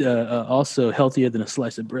believe it's also healthier than a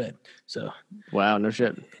slice of bread. So Wow, no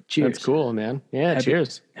shit. Cheers. That's cool, man. Yeah,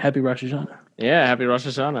 cheers. happy Rosh Hashanah. Yeah, happy Rosh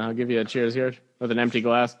Hashanah. I'll give you a cheers here with an empty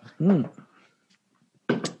glass.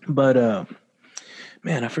 But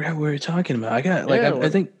man, I forgot what we were talking about. I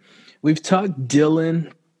think we've talked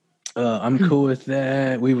Dylan. I'm cool with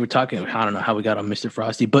that. We were talking. I don't know how we got on Mr.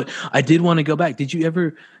 Frosty, but I did want to go back.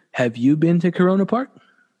 Have you been to Corona Park?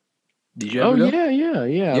 Did you ever go?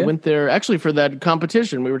 Yeah. I went there actually for that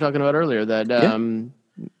competition we were talking about earlier. That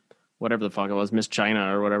whatever the fuck it was, Miss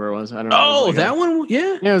China or whatever it was. I don't know. Oh, It was like that one.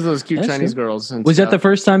 Yeah. Yeah, it was those cute That's Chinese cool. girls. And Was that stuff. the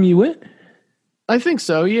first time you went? I think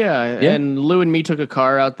so, yeah. Yeah. And Lou and me took a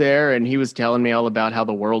car out there, and he was telling me all about how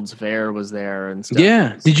the World's Fair was there and stuff.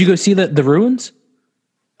 Yeah. Did you go see the ruins?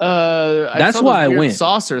 That's why I went.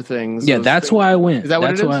 Saucer things. Yeah, those that's things. why I went. Is that what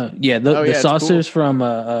that's it is? why, yeah, the Oh, yeah, it's saucers from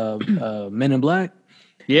Men in Black.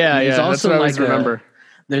 Yeah, There's that's also what I always like remember.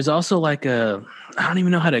 There's also like I don't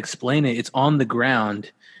even know how to explain it. It's on the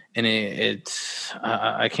ground, and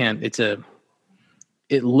I can't.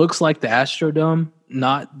 It looks like the Astrodome.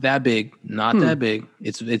 Not that big. That big.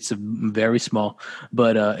 It's very small.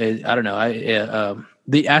 But I don't know.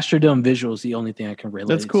 The Astrodome visual is the only thing I can relate.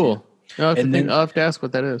 That's cool. I'll have to ask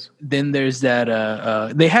what that is. Then there's that.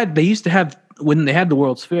 They used to have, when they had the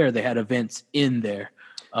World's Fair, they had events in there.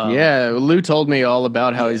 Yeah, Lou told me all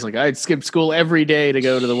about how he's like, I'd skip school every day to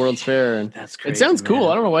go to the World's Fair, and That's crazy. it sounds cool.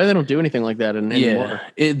 man. I don't know why they don't do anything like that anymore.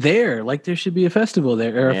 Like there should be a festival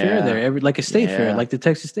there or a fair Yeah. there, like a state fair, Yeah. like the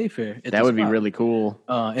Texas State Fair. at That the would be spot. really cool.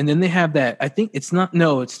 And then they have that. I think it's not.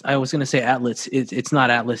 No, it's. I was going to say Atlas. It's not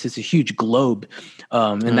Atlas. It's a huge globe,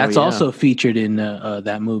 and that's yeah. also featured in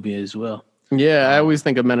that movie as well. Yeah, I always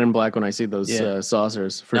think of Men in Black when I see those Yeah.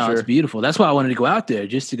 saucers. For No, sure. it's beautiful. That's why I wanted to go out there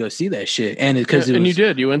just to go see that shit. And because And you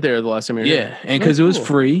did. You went there the last time you were here. yeah, and because it was cool.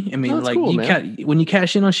 free. I mean, That's like cool, when you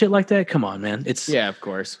cash in on shit like that, come on, man. It's Yeah, of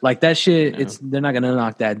course. like that shit. They're not gonna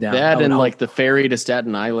knock that down. I That would and hope. like the ferry to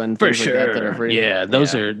Staten Island. for things sure. Like that are free. Yeah,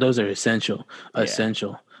 those are essential.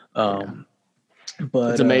 Essential.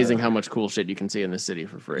 But It's amazing how much cool shit you can see in the city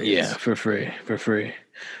for free. Yeah, for free.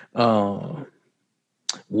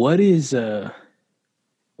 What is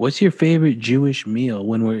what's your favorite Jewish meal?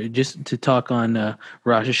 When we're just to talk on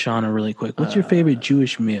Rosh Hashanah really quick. What's your favorite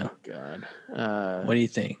Jewish meal? God. What do you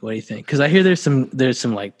think? Because I hear there's some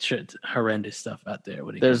like horrendous stuff out there.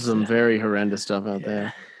 What do you There's think? some very horrendous stuff out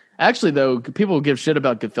there. Actually, though, people give shit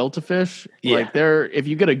about gefilte fish. Yeah. Like, if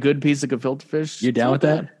you get a good piece of gefilte fish, You're it's down not with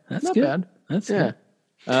that? bad. That's Not good. bad. That's Yeah.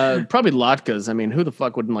 good. Probably latkes. I mean, who the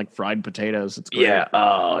fuck wouldn't like fried potatoes? It's great. Yeah.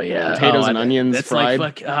 Oh, yeah. Potatoes Oh, and onions that's fried.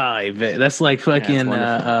 Like I bet. That's like fucking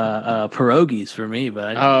pierogies for me.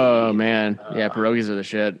 But Oh man, yeah, pierogies are the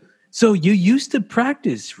shit. so you used to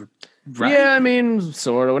practice, right? Yeah, I mean,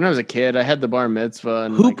 sort of. When I was a kid, I had the bar mitzvah.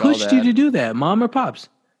 And Who like, all pushed you that. to do that? Mom or pops?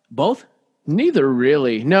 Both? Neither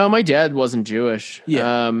really. No, my dad wasn't Jewish.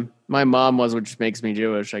 Yeah. My mom was, which makes me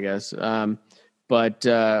Jewish, I guess. But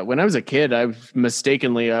when I was a kid, I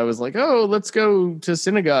was like, oh, let's go to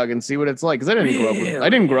synagogue and see what it's like. Because I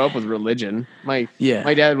didn't grow up with religion. My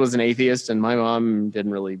dad was an atheist, and my mom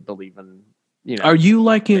didn't really believe in. Are you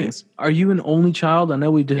things. Are you an only child? I know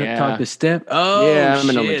we did talk to Step. Oh, Yeah, I'm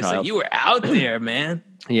an only shit. So child. you were out there, man.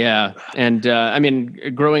 Yeah, and I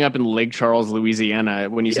mean, growing up in Lake Charles, Louisiana,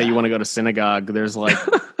 when you say Yeah. you want to go to synagogue, there's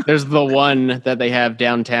there's the one that they have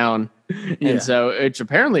downtown, Yeah. and so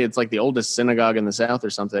apparently it's like the oldest synagogue in the South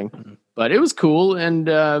or something. But it was cool, and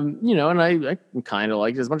and I kind of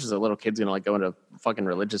liked it as much as a little kid's gonna like going to fucking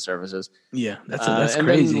religious services. Yeah, that's and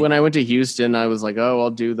crazy. then when I went to Houston, I was like, oh,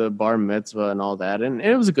 I'll do the bar mitzvah and all that, and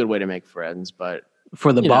it was a good way to make friends. But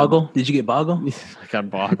For the You know. Boggle? Did you get Boggle? I got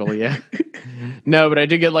Boggle, yeah. No, but I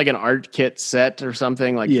did get like an art kit set or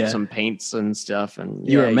something, like Yeah. some paints and stuff. And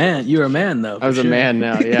You're yeah, a man. You're a man, though. I was for a sure. man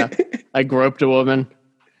now, yeah. I groped a woman.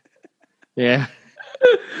 Yeah.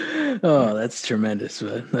 Oh, that's tremendous,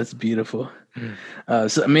 man. That's beautiful.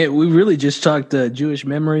 So, I mean, we really just talked Jewish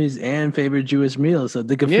memories and favorite Jewish meals. So,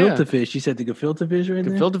 the gefilte fish. You said the gefilte fish right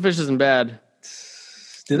there? Gefilte fish isn't bad.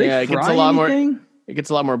 Do they it fry gets a lot anything? more. It gets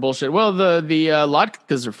a lot more bullshit. Well, the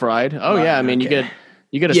latkes are fried. Oh yeah, I mean okay.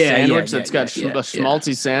 you get a sandwich that's got yeah, a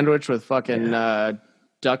schmaltzy sandwich with fucking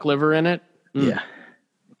duck liver in it. Yeah.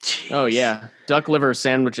 Oh yeah, duck liver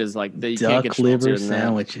sandwiches like you can't get Duck liver schmaltzier than that.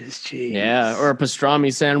 sandwiches. Jeez. Yeah, or a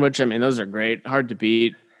pastrami sandwich. I mean, those are great. Hard to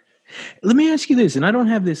beat. Let me ask you this, and I don't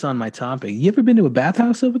have this on my topic. You ever been to a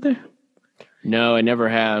bathhouse over there? No, I never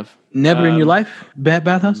have. Never in your life?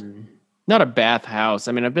 Bathhouse? Not a bathhouse.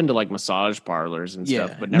 I mean, I've been to like massage parlors and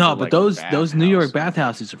stuff, but never, no, like, but those New York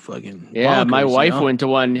bathhouses are fucking yeah. bonkers, My wife you know? went to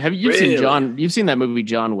one. Have you Really? seen John? You've seen that movie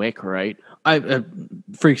John Wick, right? I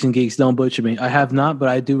freaks and geeks, don't butcher me. I have not, but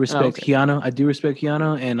I do respect okay. Keanu. I do respect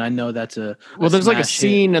Keanu, and I know that's a Well, there's like a smash hit.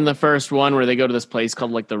 scene in the first one where they go to this place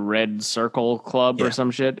called like the Red Circle Club Yeah. or some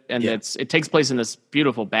shit, and Yeah. it takes place in this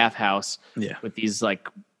beautiful bathhouse Yeah. with these like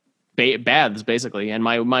baths basically. And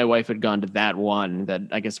my wife had gone to that one that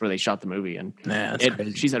I guess where they shot the movie, and Yeah, that's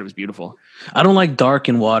crazy. she said it was beautiful. I don't like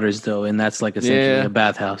darkened waters though, and that's like essentially Yeah. a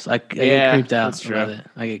bathhouse. I get creeped out. that's true. About it.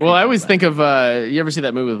 I get Well, I creeped always out think of you ever see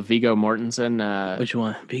that movie with Viggo Mortensen? Which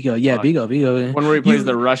one? Vigo. Yeah, Vigo. One where he plays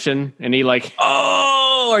the Russian and he like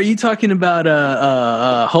Oh, are you talking about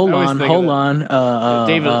hold I always on, think of hold that. on.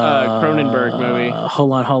 David Cronenberg movie.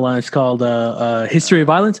 Hold on. It's called History of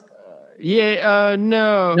Violence.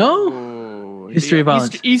 no. No? History of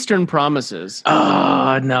Violence. Eastern Promises.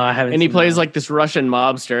 Oh, no, I haven't. And he seen plays that. like this Russian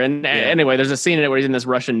mobster. And anyway, there's a scene in it where he's in this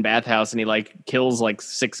Russian bathhouse and he like kills like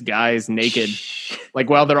 6 guys naked, like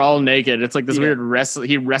while they're all naked. It's like this weird wrestle.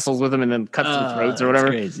 He wrestles with them and then cuts their throats or whatever.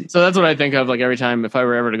 Crazy. So that's what I think of like every time if I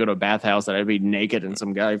were ever to go to a bathhouse that I'd be naked and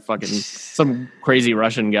some guy some crazy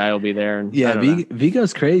Russian guy will be there. And Yeah,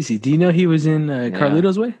 Vigo's crazy. Do you know he was in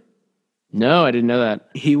Carlito's Way? No, I didn't know that.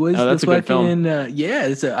 He was. That's a good film. Yeah,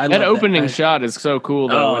 I That love opening shot is so cool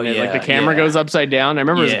though. Oh, when yeah, like the camera goes upside down. I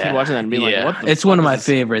remember as a Yeah, kid watching that and being like, "What?" It's one of my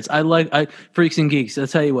favorites. I Freaks and Geeks. I'll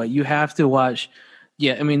tell you what, you have to watch.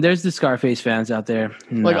 Yeah, I mean, there's the Scarface fans out there.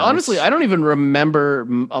 Like honestly, I don't even remember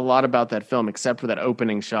a lot about that film except for that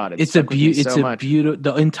opening shot. It's a beautiful.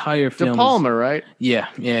 The entire film. De Palma, right? Yeah.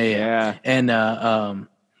 And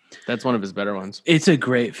that's one of his better ones. it's a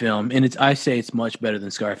great film, and I say it's much better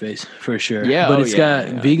than Scarface for sure. Yeah, but it's got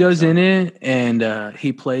Vigo's in it, and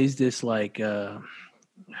he plays this like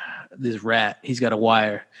this rat. He's got a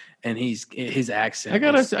wire, and his accent. I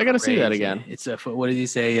gotta see that crazy. again. It's what did he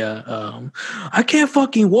say? I can't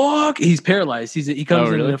fucking walk. He's paralyzed. He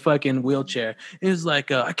comes in a fucking wheelchair. He's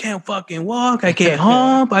like, I can't fucking walk. I can't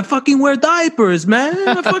hump. I fucking wear diapers, man.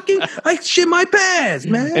 I shit my pants,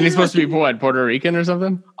 man. And he's supposed to be what, Puerto Rican or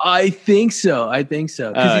something? I think so.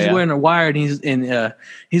 Because he's wearing a wire, and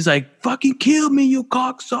he's like, "Fucking kill me, you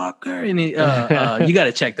cocksucker!" And you got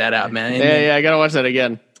to check that out, man. And Yeah, I gotta watch that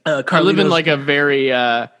again. I live in like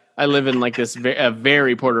I live in like this a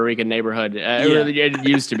very Puerto Rican neighborhood. It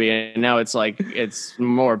used to be, and now it's like it's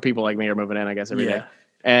more people like me are moving in, I guess, every day.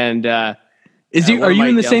 And are you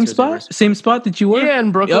in the same spot? Neighbors. Same spot that you were? Yeah,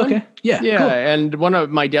 in Brooklyn. Okay. Yeah. Cool. Cool. And one of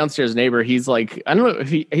my downstairs neighbor, he's like, I don't know if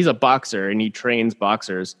he's a boxer and he trains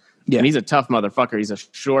boxers. Yeah. And he's a tough motherfucker. He's a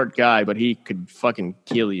short guy, but he could fucking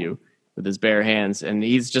kill you with his bare hands. And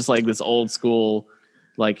he's just like this old school,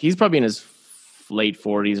 like he's probably in his late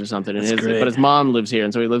 40s or something. But his mom lives here,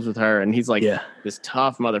 and so he lives with her. And he's like this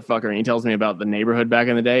tough motherfucker. And he tells me about the neighborhood back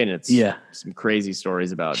in the day, and it's some crazy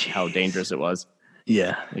stories about how dangerous it was.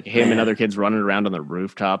 Yeah. Like him and other kids running around on the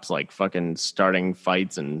rooftops, like fucking starting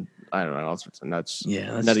fights and I don't know, all sorts of nuts.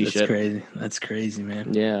 Yeah, nutty that's shit. crazy. That's crazy,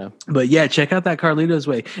 man. Yeah. But yeah, check out that Carlito's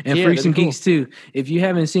Way. And Freaks and Geeks too. If you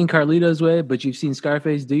haven't seen Carlito's Way, but you've seen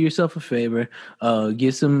Scarface, do yourself a favor.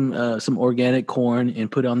 Get some organic corn and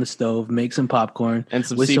put it on the stove. Make some popcorn. And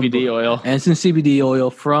some CBD oil. And some CBD oil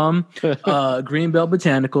from Greenbelt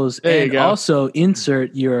Botanicals. There you and go. also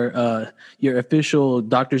insert your official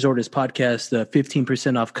Doctor's Orders podcast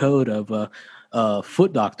 15% off code of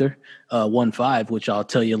Foot Doctor 15, which I'll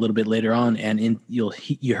tell you a little bit later on, and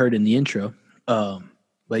you heard in the intro.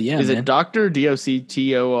 But yeah, is it Doctor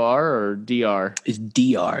DOCTOR or DR? It's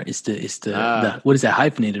DR. It's the what is that,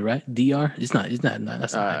 hyphenated, right? DR. It's not.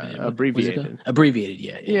 That's not hyphenated. Abbreviated. Abbreviated.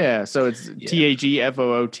 Yeah. Yeah. So it's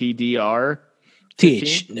TAGFOOTDR.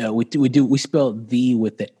 TH. No, we spell the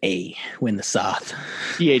with the A in the South.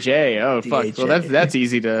 THA. Oh fuck. Well, that's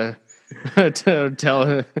easy to to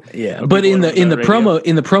tell. Yeah, but in the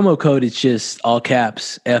promo code, it's just all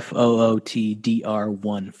caps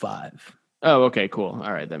FOOTDR15. Oh, okay, cool.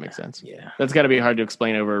 All right, that makes sense. Yeah, that's got to be hard to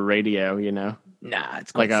explain over radio, you know. Nah,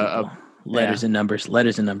 it's like letters and numbers.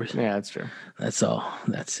 Yeah, that's true. That's all.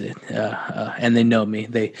 That's it. And they know me.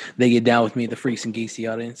 They get down with me. The Freaks and Geeks, the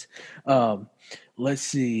audience. Let's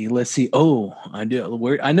see. Oh, I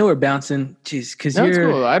do. I know we're bouncing. Jeez, because that's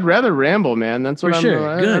cool. I'd rather ramble, man. That's what for I'm. Sure.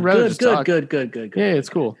 I'd rather just talk. Good. Yeah, it's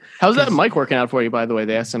cool. How's that mic working out for you, by the way?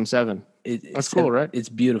 The SM7. That's cool, right? It's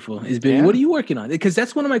beautiful. Yeah. What are you working on? Because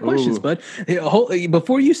that's one of my questions, bud.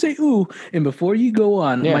 Before you say ooh, and before you go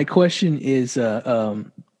on, my question is, I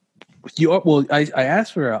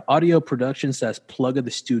asked for an audio production / plug of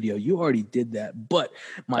the studio. You already did that, but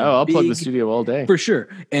I'll plug the studio all day for sure.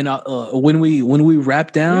 And when we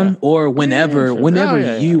wrap down or whenever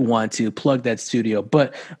you want to plug that studio.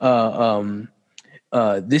 But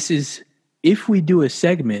this is if we do a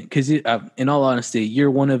segment because in all honesty, you're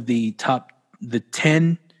one of the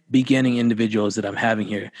 10 beginning individuals that I'm having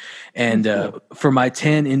here, and for my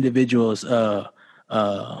 10 individuals, thank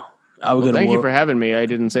you for having me. I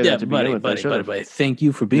didn't say that to begin with. Buddy, thank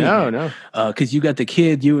you for being here. No. Because you got the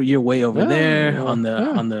kid. You're way over there on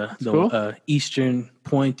the cool. Eastern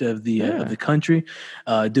point of the country,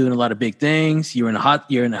 doing a lot of big things. You're in a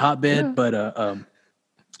hotbed, but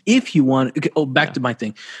if you want, back to my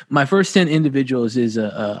thing. My first 10 individuals is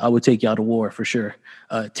I would take y'all to war for sure.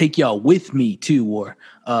 Take y'all with me to war.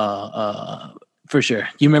 For sure.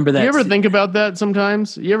 You remember that? You ever think about that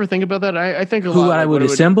sometimes? You ever think about that? I think who I would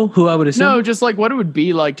assemble? No, just like what it would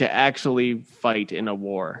be like to actually fight in a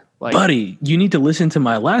war. Like, buddy, you need to listen to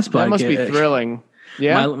my last podcast. That must be thrilling.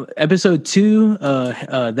 Yeah. Episode 2,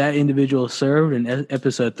 that individual served. In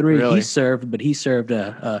episode 3, he served, but he served,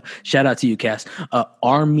 shout out to you, Cass,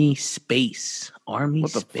 Army Space.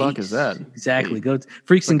 What the fuck is that? Exactly. Go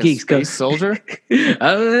Freaks and Geeks. Space soldier?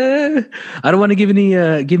 I don't want to give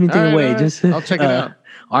anything away. Just I'll check it out.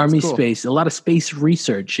 Army Space. A lot of space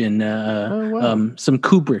research and some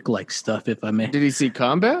Kubrick-like stuff, if I may. Did he see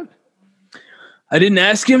combat? I didn't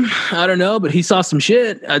ask him. I don't know, but he saw some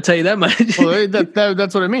shit. I'll tell you that much. Well,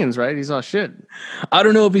 that's what it means, right? He saw shit. I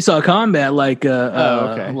don't know if he saw combat like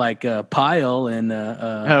Pyle and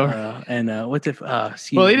what's it?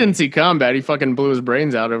 Well, he didn't see combat. He fucking blew his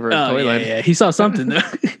brains out over a toilet. Yeah, he saw something though.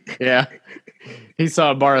 Yeah, he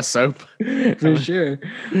saw a bar of soap for sure.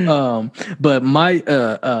 But my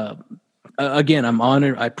again, I'm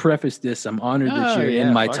honored. I preface this. I'm honored that you're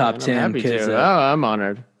in my top 10 because I'm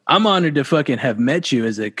honored. I'm honored to fucking have met you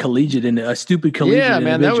as a collegiate and a stupid collegiate. Yeah,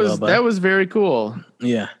 man, that was very cool.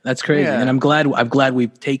 Yeah, that's crazy, and I'm glad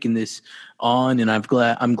we've taken this on, and I'm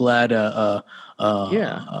glad I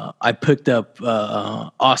picked up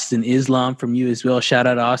Austin Islam from you as well. Shout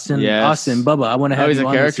out to Austin. Yes. Austin, Bubba, I want to have you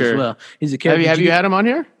on this as well. He's a character. Have you had him on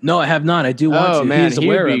here? No, I have not. I do want to. Oh man, he's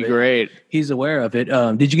aware he'd be of it. Great. He's aware of it.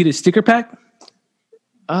 Did you get his sticker pack?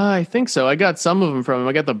 I think so. I got some of them from him.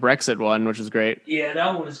 I got the Brexit one, which is great. Yeah,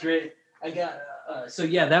 that one was great. I got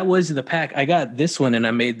that was the pack. I got this one, and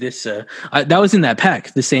I made this. That was in that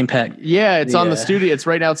pack, the same pack. Yeah, it's on the studio. It's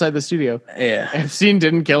right outside the studio. Yeah, Epstein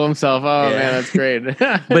didn't kill himself. Oh man, that's great.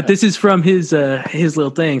 But this is from his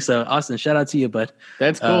little thing. So Austin, shout out to you, bud.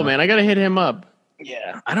 That's cool, man. I gotta hit him up.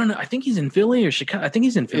 Yeah, I don't know. I think he's in Philly or Chicago. I think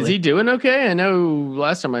he's in Philly. Is he doing okay? I know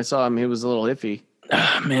last time I saw him, he was a little iffy.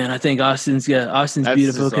 Man, I think Austin's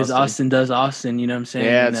beautiful because Austin does Austin. You know what I'm saying?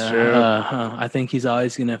 Yeah, it's true. I think he's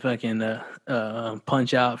always gonna fucking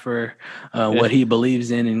punch out for what he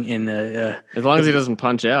believes in. As long as he doesn't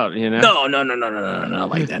punch out, you know. No, not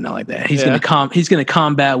like that. He's gonna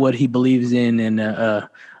combat what he believes in, and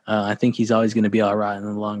I think he's always gonna be all right in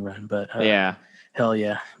the long run. But hell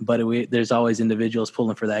yeah. But there's always individuals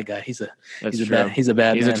pulling for that guy. He's a bad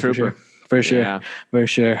man, trooper. For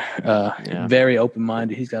sure. Very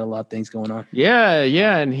open-minded. He's got a lot of things going on. Yeah,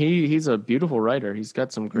 and he's a beautiful writer. He's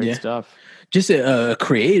got some great stuff. Just a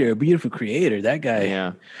creator, a beautiful creator. That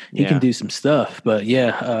guy, he can do some stuff. But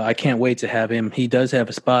I can't wait to have him. He does have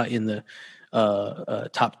a spot in the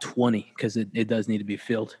top 20 because it does need to be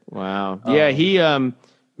filled. Wow. He and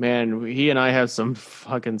I have some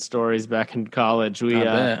fucking stories back in college.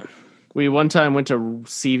 We one time went to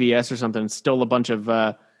CVS or something and stole a bunch of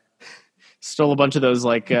those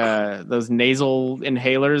like those nasal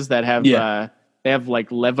inhalers that have they have like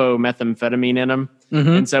levomethamphetamine in them. Mm-hmm.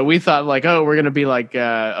 And so we thought like, we're going to be like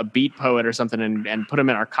a beat poet or something and put them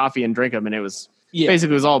in our coffee and drink them. And it was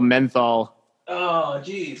basically it was all menthol. Oh,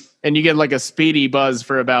 geez. And you get like a speedy buzz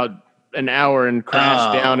for about an hour and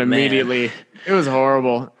crashed down immediately. Man. It was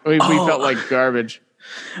horrible. We felt like garbage.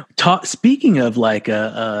 Speaking of like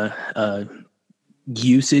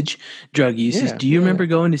usage, drug usage, do you remember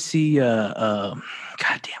going to see goddamn,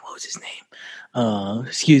 what was his name?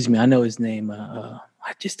 Excuse me, I know his name. I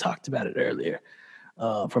just talked about it earlier.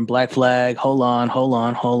 From Black Flag. Hold on. Hold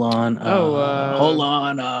on.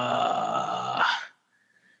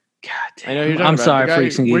 God damn. I know you're talking I'm about sorry, the guy,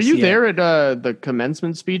 freaks and geeks. Were you there at the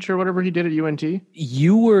commencement speech or whatever he did at UNT?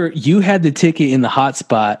 You had the ticket in the hot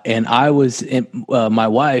spot, and I was my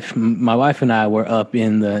wife and I were up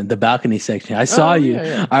in the balcony section. I saw you.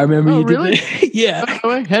 Yeah. I remember you really? did. Yeah.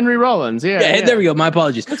 Oh, Henry Rollins. Yeah. There we go. My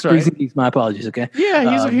apologies. That's right. My apologies. Okay.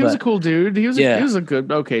 Yeah, he was a cool dude. He was a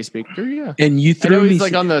good speaker. Yeah. And you threw he's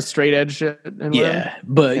like on the straight edge shit. And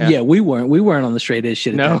we weren't on the straight edge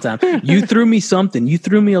shit at that time. You threw me something. You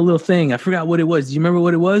threw me a little thing. I forgot what it was. Do you remember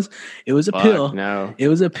what it was? It was a pill. No. It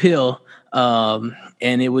was a pill.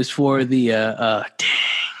 And it was for the dang.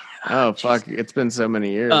 Oh fuck! It's been so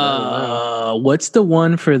many years. What's the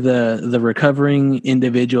one for the recovering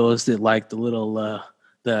individuals that like the little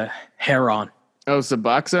the heron? Oh,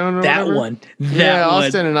 Suboxone. Or that whatever? One.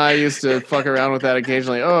 Austin and I used to fuck around with that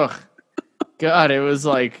occasionally. Oh, God, it was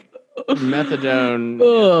like methadone.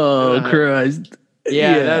 Oh Christ.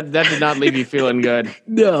 Yeah, that did not leave you feeling good.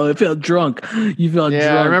 No, it felt drunk. You felt drunk.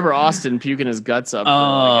 I remember Austin puking his guts up.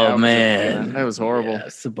 Oh, man. Yeah, that was horrible. Yeah,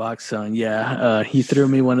 Suboxone, yeah. He threw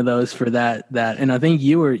me one of those for that. And I think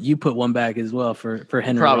you put one back as well for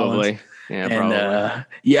Henry Probably. Rollins. Yeah,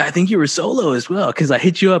 probably. I think you were solo as well, because I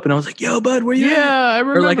hit you up and I was like, yo, bud, where you at? Yeah, I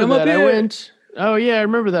remember like, that. I went... Oh, yeah, I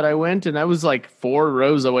remember that. I went, and I was like 4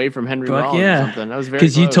 rows away from Henry Rollins or something. I was very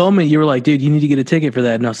close. Because you told me, you were like, dude, you need to get a ticket for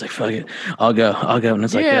that. And I was like, fuck it. I'll go. And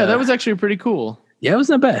it's like, that was actually pretty cool. Yeah, it was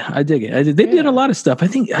not bad. I dig it. They did a lot of stuff. I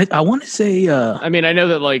think, I want to say... I mean, I know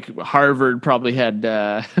that, like, Harvard probably had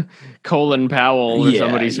Colin Powell or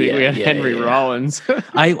somebody speak. We had Henry Rollins.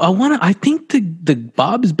 I think the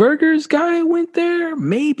Bob's Burgers guy went there.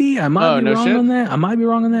 Maybe. I might be wrong on that. I might be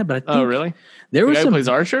wrong on that, but I think... Oh, really? There was guy some... who plays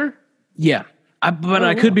Archer? Yeah.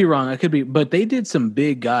 I could be wrong. But they did some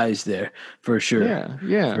big guys there for sure.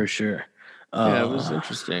 Yeah. For sure. It was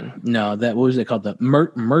interesting. No, what was it called? The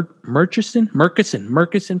Murchison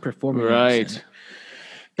Performance. Right. Center.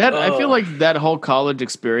 That I feel like that whole college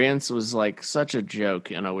experience was like such a joke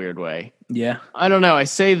in a weird way. Yeah. I don't know. I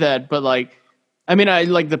say that, but like, I mean, I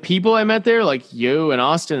like the people I met there, like you and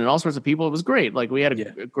Austin and all sorts of people. It was great. Like we had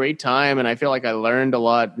a great time, and I feel like I learned a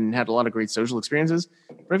lot and had a lot of great social experiences.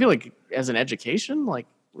 But I feel like as an education, like,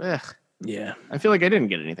 yeah, I feel like I didn't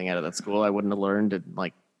get anything out of that school. I wouldn't have learned in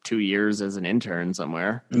like 2 years as an intern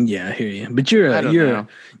somewhere. Yeah, I hear you. But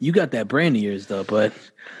you got that brain of yours though. But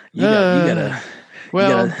you got a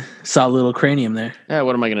solid little cranium there. Yeah,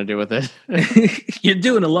 what am I going to do with it? You're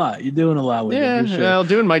doing a lot. You're doing a lot with it. For sure. Well,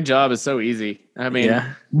 doing my job is so easy. I mean,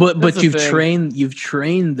 but you've trained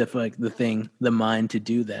the mind to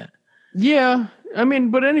do that. Yeah, I mean,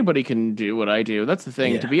 but anybody can do what I do. That's the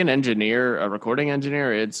thing. To be an engineer, a recording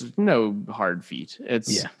engineer, it's no hard feat.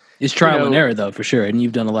 It's trial and error though, for sure. And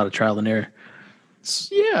you've done a lot of trial and error.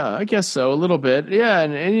 Yeah, I guess so. A little bit. Yeah.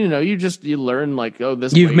 And you learn like,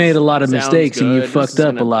 you've made a lot of mistakes good. And you've fucked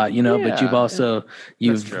up a lot, but you've also,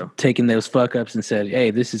 you've taken those fuck ups and said,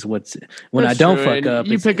 hey, this is when I don't fuck up.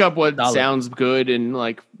 You pick up what sounds good. And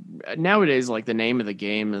like nowadays, like the name of the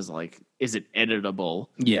game is like, is it editable?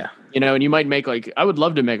 Yeah. And you might make like, I would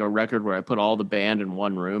love to make a record where I put all the band in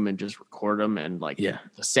one room and just record them. And like the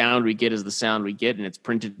sound we get is the sound we get. And it's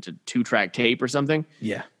printed to 2-track tape or something.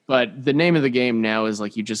 Yeah. But the name of the game now is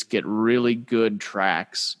like you just get really good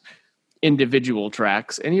tracks, individual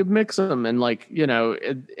tracks, and you mix them and like,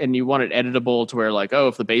 and you want it editable to where like,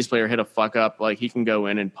 if the bass player hit a fuck up, like he can go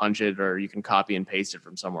in and punch it or you can copy and paste it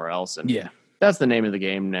from somewhere else. And that's the name of the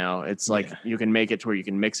game now. It's like you can make it to where you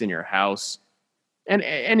can mix in your house and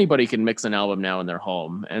anybody can mix an album now in their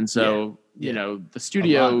home. And so, the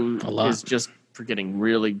studio is just for getting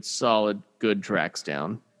really solid, good tracks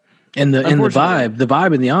down. And the vibe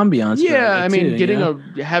and the ambiance. Yeah, I mean,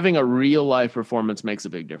 having a real live performance makes a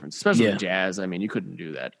big difference, especially with jazz. I mean, you couldn't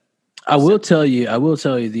do that. I will tell you,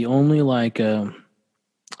 the only like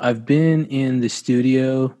I've been in the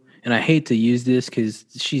studio, and I hate to use this because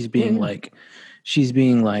she's being like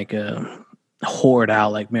whored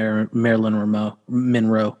out like Marilyn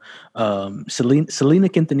Monroe. Selena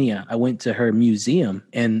Quintanilla. I went to her museum,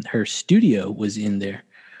 and her studio was in there.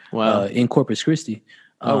 Wow, in Corpus Christi.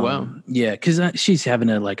 Oh wow! Yeah, because she's having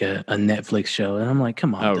a Netflix show, and I'm like,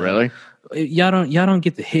 come on. Oh really? y'all don't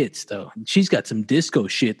get the hits though. She's got some disco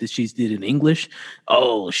shit that she's did in English.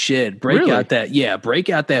 Oh shit! Break Really? out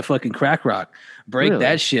that fucking crack rock. Break Really?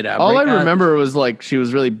 that shit out. All I Break out- remember was like she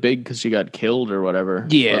was really big because she got killed or whatever.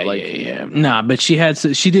 Yeah, But, like, yeah. Nah, but she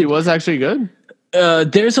did. She was actually good.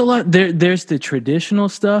 There's a lot there's the traditional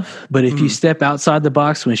stuff, but if you step outside the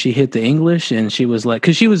box when she hit the English and she was like,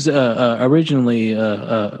 because she was originally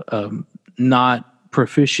not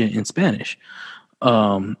proficient in Spanish,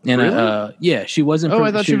 and Really? yeah, she wasn't. Oh,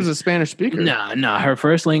 I thought she was a Spanish speaker. Nah, her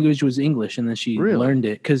first language was English, and then she Really? learned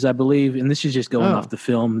it because I believe, and this is just going Oh. off the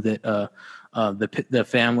film that the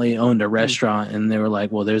family owned a restaurant, and they were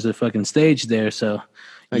like, well, there's a fucking stage there, so.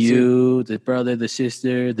 The brother, the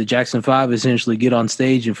sister, the Jackson 5 essentially get on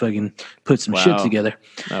stage and fucking put some shit Wow. together.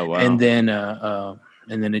 Oh wow. And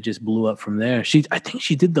then it just blew up from there. I think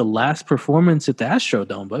she did the last performance at the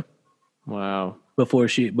Astrodome, but Wow. before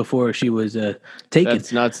she was taken.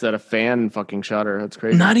 That's nuts that a fan fucking shot her. That's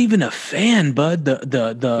crazy. Not even a fan, bud. It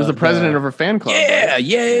was the president of her fan club. Yeah, right?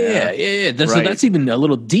 yeah. So Right. that's even a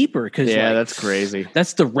little deeper because Yeah, that's crazy.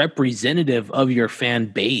 That's the representative of your fan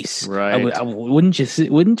base, Right. Wouldn't you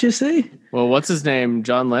say? Well, what's his name?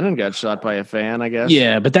 John Lennon got shot by a fan, I guess.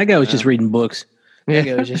 Yeah, but that guy was just reading books. That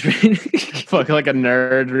guy was just reading. Fuck, like a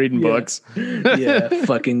nerd reading books. Yeah,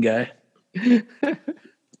 fucking guy.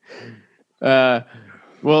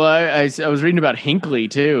 Well, I was reading about Hinckley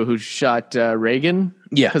too, who shot Reagan.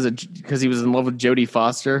 Yeah. because he was in love with Jodie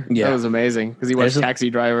Foster. Yeah. That was amazing because he watched There's a- Taxi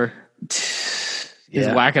Driver. He's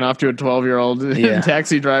Yeah, whacking off to a 12-year-old Yeah.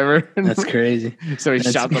 taxi driver. that's crazy. So he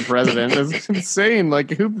shot the president. That's insane.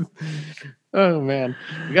 Like who? Oh man,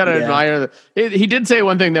 you gotta Yeah. admire. He did say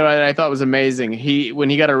one thing that I thought was amazing. When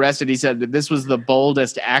he got arrested, he said that this was the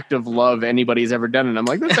boldest act of love anybody's ever done, and I'm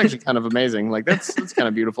like, that's actually kind of amazing. Like that's kind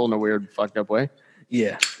of beautiful in a weird, fucked up way.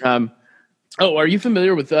 Yeah. Oh, are you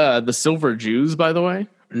familiar with the Silver Jews? By the way,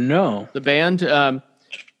 No. the band.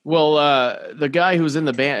 Well, the guy who's in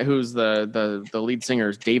the band, who's the lead singer,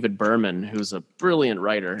 is David Berman, who's a brilliant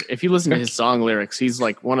writer. If you listen to his song lyrics, he's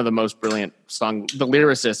like one of the most brilliant the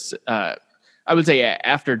lyricists. I would say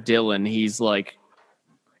after Dylan, he's like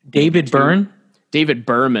David Byrne? David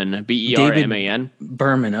Berman, Berman.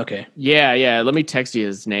 Berman, okay. Yeah. Let me text you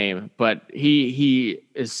his name. But he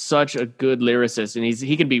is such a good lyricist, and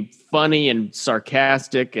he can be funny and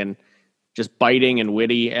sarcastic and just biting and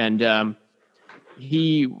witty. And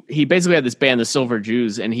he basically had this band, the Silver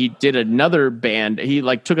Jews, and he did another band. He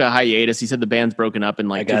like took a hiatus. He said the band's broken up in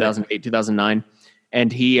like 2008, 2009.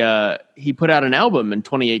 And he put out an album in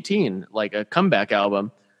 2018, like a comeback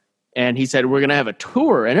album. And he said, we're going to have a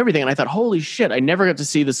tour and everything. And I thought, holy shit, I never got to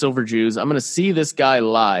see the Silver Jews. I'm going to see this guy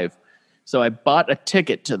live. So I bought a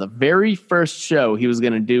ticket to the very first show he was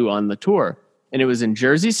going to do on the tour. And it was in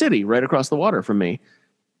Jersey City, right across the water from me.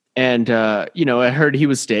 And, I heard he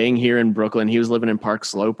was staying here in Brooklyn. He was living in Park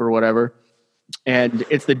Slope or whatever. And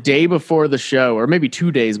it's the day before the show, or maybe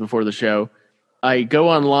 2 days before the show. I go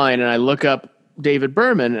online and I look up David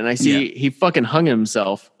Berman, and I see he fucking hung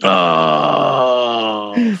himself.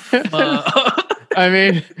 Oh. I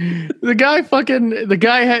mean, the guy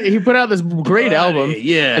he put out this great album.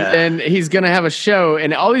 Yeah. And he's going to have a show,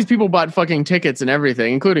 and all these people bought fucking tickets and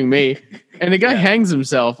everything, including me. And the guy hangs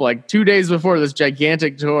himself like 2 days before this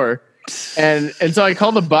gigantic tour. And so I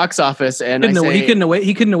called the box office, and he couldn't have waited.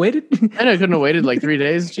 He couldn't have waited. I know I couldn't have waited like 3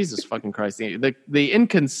 days. Jesus fucking Christ. The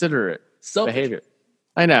inconsiderate behavior.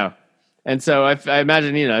 I know. And so I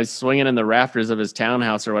imagine, he's swinging in the rafters of his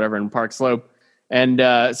townhouse or whatever in Park Slope. And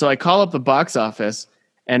so I call up the box office,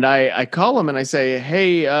 and I call them and I say,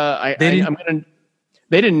 hey, they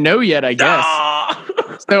didn't know yet, I guess.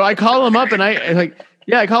 So I call them up and I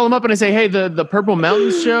call them up and I say, hey, the Purple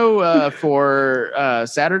Mountains show for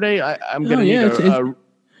Saturday, I'm going to need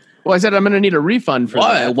well, I said I'm going to need a refund for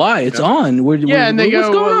that. Why? It's on. And they what's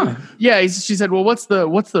go, going on? Yeah, she said, well, what's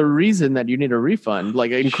the reason that you need a refund?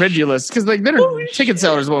 Like incredulous, because like they're ticket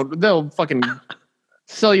sellers. They'll fucking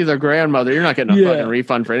sell you their grandmother. You're not getting a fucking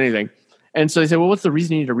refund for anything. And so they said, well, what's the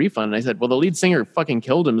reason you need a refund? And I said, well, the lead singer fucking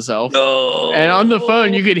killed himself. Oh. And on the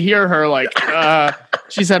phone, you could hear her like,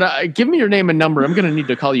 she said, give me your name and number. I'm going to need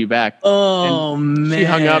to call you back. Oh, and man. She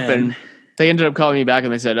hung up, and they ended up calling me back,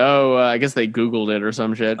 and they said, I guess they Googled it or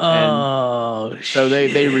some shit. And so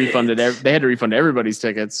they refunded. They had to refund everybody's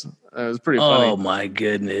tickets. It was pretty funny. Oh, my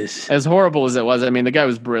goodness. As horrible as it was, I mean, the guy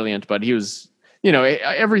was brilliant, but he was,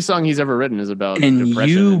 every song he's ever written is about and depression.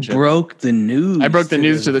 You and shit. broke the news. I broke the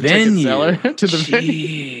news to the ticket venue. seller. To the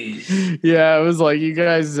venue. Yeah, it was like, you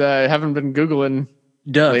guys haven't been Googling.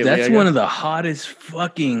 Duh, lately, that's I one guess. of the hottest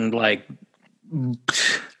fucking, like,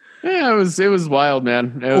 Yeah, it was wild,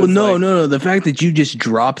 man. It Well, was no. The fact that you just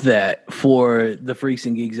dropped that for the freaks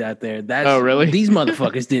and geeks out there, that's Oh, really? these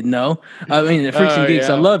motherfuckers didn't know. I mean, the freaks Oh, and geeks,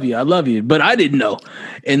 yeah. I love you, but I didn't know.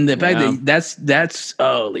 And the fact Yeah. that that's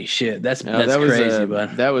holy shit, that's No, that was crazy,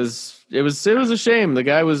 bud. that was it was a shame. The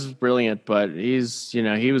guy was brilliant, but he's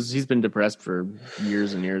been depressed for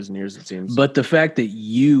years and years and years, it seems. But the fact that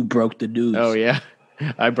you broke the news, Oh yeah.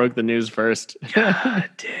 I broke the news first. God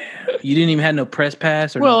damn, you didn't even have no press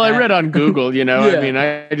pass. Or Well, no I app? read on Google, Yeah. I mean,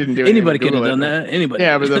 I didn't do it. Anybody could have done that. Anybody,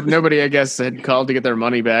 Yeah, but nobody, I guess, had called to get their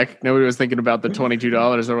money back. Nobody was thinking about the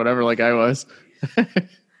 $22 or whatever, like I was.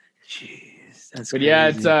 Jeez, that's. But crazy. yeah,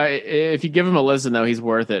 it's if you give him a listen, though, he's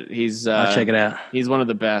worth it. He's I'll check it out. He's one of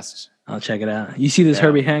the best. I'll check it out. You see this Yeah.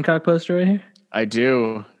 Herbie Hancock poster right here? I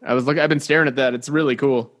do. I've been staring at that. It's really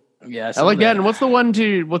cool. Yeah, I like that. And what's the one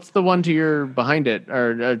to your behind it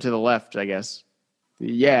or to the left? I guess.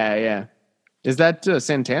 Yeah, yeah. Is that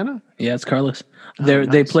Santana? Yeah, it's Carlos.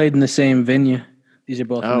 They played in the same venue. These are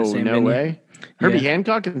both in the Oh, same no venue. way. Herbie Yeah.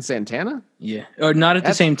 Hancock and Santana? Yeah, or not at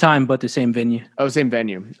the same time, but the same venue. Oh, same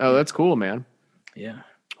venue. Oh, that's cool, man. Yeah.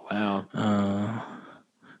 Wow. Who else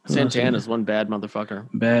Santana's one bad motherfucker.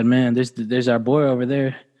 Bad man. There's our boy over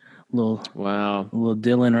there. Little Wow.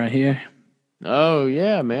 Dylan right here. Oh,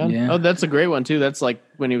 yeah, man. Yeah. Oh, that's a great one, too. That's like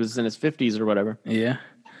when he was in his 50s or whatever. Yeah.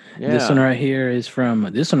 Yeah. This one right here,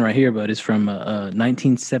 but it's from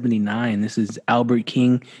 1979. This is Albert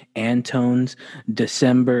King Antone's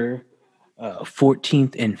December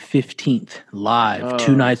 14th and 15th live. Oh,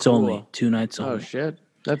 2 nights cool. only. 2 nights Oh, only. shit.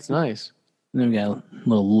 That's nice. Then we got a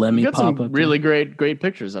little Lemmy You got pop some up. really great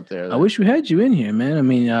pictures up there. I wish we had you in here, man. I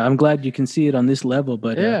mean, I'm glad you can see it on this level,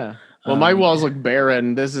 but Yeah. Well, my walls look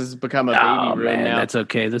barren. This has become a baby oh room man, now. that's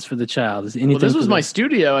okay. That's for the child. Well, this was for my the-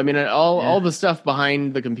 studio. I mean, all the stuff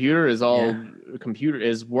behind the computer is all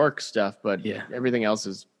work stuff, but Yeah. everything else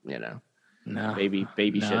is no. baby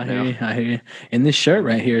No, shit I now. hear you. And this shirt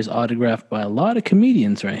right here is autographed by a lot of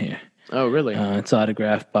comedians right here. Oh, really? It's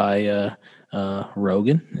autographed by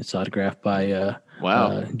Rogan. It's autographed by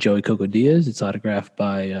Wow. Joey Coco Diaz. It's autographed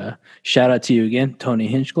by shout out to you again, Tony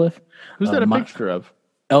Hinchcliffe. Who's that a picture of?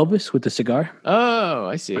 Elvis with the cigar. Oh,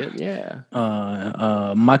 I see it. Yeah.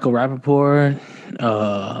 Michael Rappaport.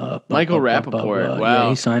 Michael Rappaport. Wow. Yeah,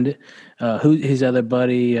 he signed it. Who his other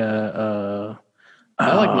buddy? I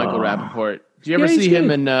like Michael Rappaport. Do you ever Yeah, he's see him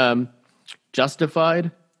good. in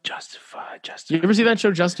Justified? Justified. Do you ever see that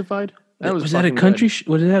show, Justified? Was that a fucking country? good.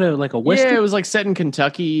 Was that like a western? Yeah, it was like set in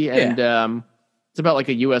Kentucky, and it's about like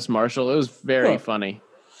a U.S. Marshal. It was very funny.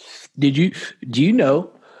 Do you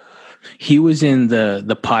know he was in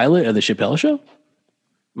the pilot of the Chappelle Show?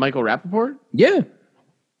 Michael Rappaport? Yeah.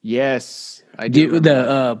 Yes, I do.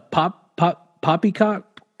 The poppycock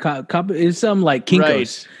cop is something like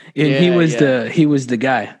Kinko's, Right. and Yeah, he was the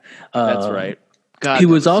guy. That's right. God, He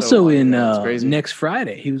that was so also long in ago. That's crazy. Next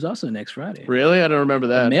Friday. He was also Next Friday. Really? I don't remember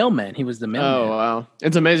that. Mailman. He was the mailman. Oh, wow.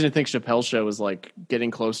 It's amazing to think Chappelle's show was like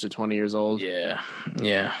getting close to 20 years old. Yeah.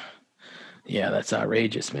 That's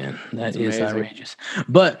outrageous, man. That is amazing. outrageous.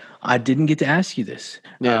 But I didn't get to ask you this.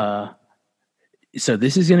 Yeah. So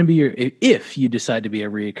this is going to be if you decide to be a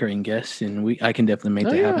reoccurring guest, and I can definitely make Oh,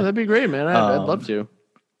 that yeah, happen. that'd be great, man. I'd love to.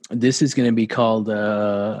 This is going to be called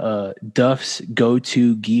Duff's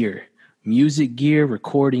Go-To Gear. Music gear,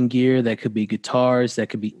 recording gear. That could be guitars, that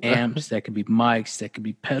could be amps, that could be mics, that could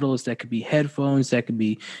be pedals, that could be headphones, that could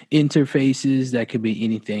be interfaces, that could be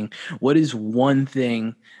anything. What is one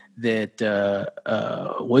thing that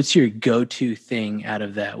what's your go-to thing out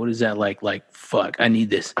of that? What is that like fuck, I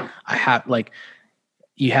need this.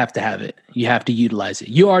 You have to have it. You have to utilize it.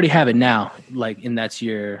 You already have it now, and that's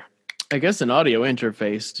your. I guess an audio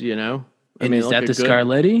interface, And is that the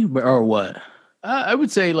Scarletti or what? I would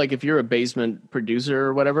say, like, if you're a basement producer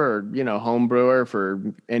or whatever, or, home brewer for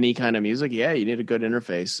any kind of music, yeah, you need a good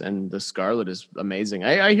interface. And the Scarlett is amazing.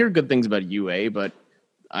 I hear good things about UA, but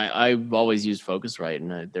I've always used Focusrite,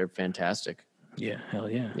 and they're fantastic. Yeah, hell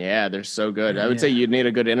yeah. Yeah, they're so good. I would say you'd need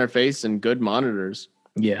a good interface and good monitors,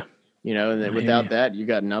 Yeah, and then without that, you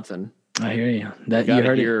got nothing. I hear you. That You you got to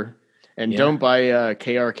heard it. hear. And Yeah. don't buy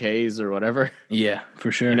KRKs or whatever. Yeah,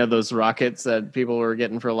 for sure. Those rockets that people were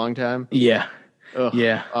getting for a long time. Yeah. Ugh,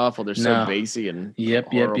 Yeah. awful. They're No. so bassy and Yep.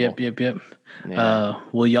 horrible. Yep. Yeah.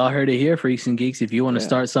 Well, y'all heard it here, Freaks and Geeks. If you want to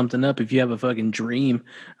start something up, if you have a fucking dream,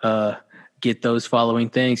 get those following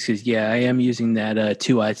things. Because I am using that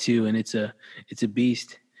 2i2, and it's a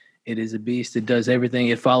beast. It is a beast. It does everything.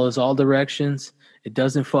 It follows all directions. It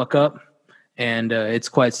doesn't fuck up, and it's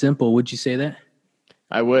quite simple. Would you say that?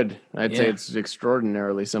 I would. I'd say Yeah. it's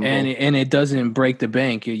extraordinarily simple. And it doesn't break the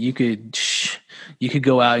bank. You could you could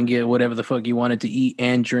go out and get whatever the fuck you wanted to eat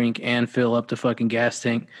and drink and fill up the fucking gas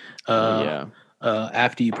tank.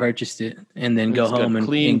 After you purchased it, and then go home and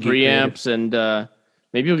clean and get creative. preamps, and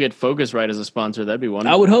maybe you'll get Focusrite as a sponsor. That'd be I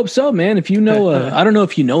wonderful. would hope so, man. If you know, I don't know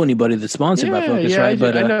if you know anybody that's sponsored by Focusrite,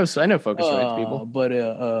 but I know Focusrite people. But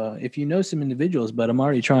if you know some individuals, but I'm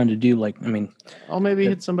already trying to do I'll maybe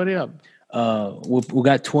hit somebody up. We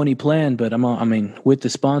got 20 planned, but with the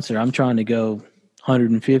sponsor, I'm trying to go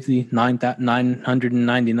 150,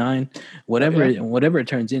 999, whatever it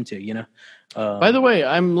turns into, you know. By the way,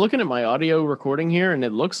 I'm looking at my audio recording here, and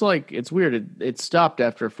it looks like it's weird. It stopped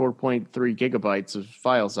after 4.3 gigabytes of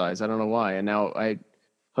file size. I don't know why, and now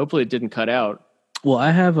hopefully it didn't cut out. Well,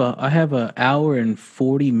 I have a hour and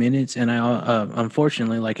 40 minutes, and I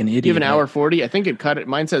unfortunately, like an idiot. You have an hour 40? I think it cut it.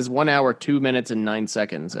 Mine says 1 hour 2 minutes and 9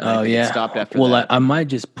 seconds. And I think it stopped after that. Well, I might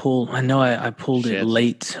just pull. I know I pulled it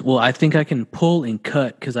late. Well, I think I can pull and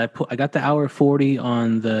cut because I got the hour 40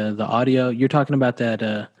 on the audio. You're talking about that.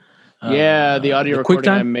 The audio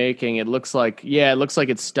recording QuickTime? I'm making, it looks like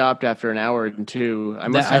it stopped after an hour and 2. I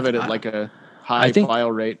must have it at like a high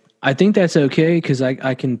file rate. I think that's okay because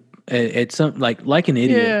I can. It's some like an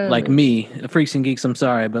idiot like me, Freaks and Geeks. I'm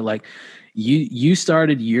sorry, but like you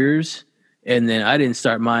started yours, and then I didn't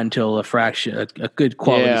start mine until a good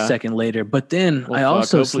quality second later. But then I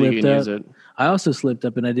also slipped up. I also slipped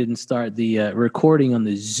up and I didn't start the recording on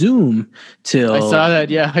the Zoom till... I saw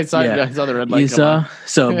that. Yeah, I saw the red light. You saw?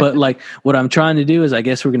 So, but like what I'm trying to do is I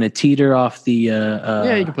guess we're going to teeter off the... you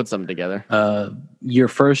can put something together. Your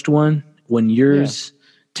first one, when yours...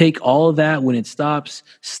 Take all of that when it stops.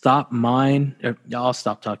 Stop mine. I'll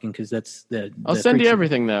stop talking because that's the... I'll send you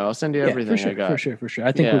everything though. I'll send you everything I got. For sure.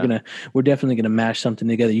 I think we're definitely gonna mash something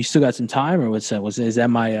together. You still got some time, or what's that? Is that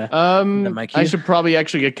my my cue? I should probably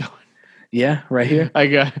actually get going. Yeah, right here. I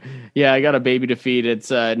got a baby to feed. It's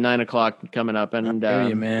 9:00 coming up, and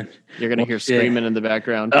man, you're gonna hear screaming in the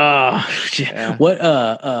background. Oh, yeah. What?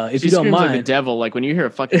 If she you don't mind, like the devil. Like when you hear a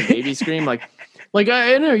fucking baby scream, like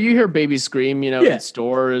I know you hear babies scream, in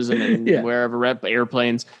stores and wherever,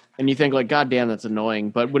 airplanes, and you think like, God damn, that's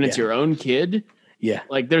annoying. But when it's your own kid. Yeah,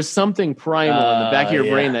 like there's something primal in the back of your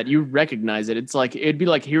brain that you recognize it. It's like it'd be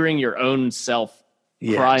like hearing your own self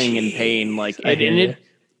crying in pain. Like it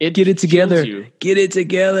get it together. Get it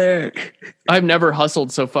together. I've never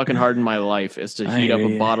hustled so fucking hard in my life as to heat up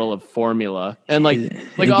a bottle of formula. And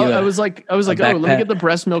I was like, oh, let me get the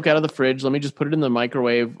breast milk out of the fridge. Let me just put it in the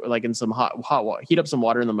microwave, like in some hot water, heat up some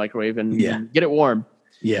water in the microwave and get it warm.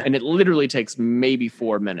 Yeah. And it literally takes maybe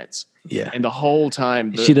 4 minutes. Yeah. And the whole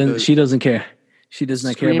time she doesn't care. She does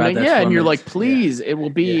not care about that. Yeah, and you're like, please, it will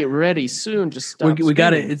be ready soon. Just stop. We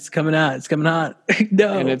got it. It's coming out. It's coming out.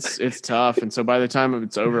 No. And it's tough. And so by the time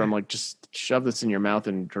it's over, I'm like, just shove this in your mouth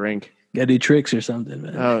and drink. Gotta do tricks or something,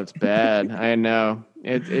 man. Oh, it's bad. I know.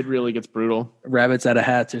 It really gets brutal. Rabbits out of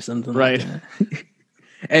hats or something. Right. Like that.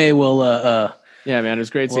 Hey, well, yeah, man, it was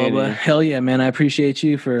great seeing you. Hell yeah, man! I appreciate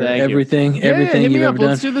you for everything you've ever done.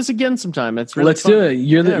 Let's do this again sometime. That's really Let's fun. do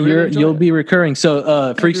it. You'll be recurring.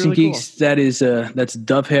 So, Freaks and Geeks, cool. That's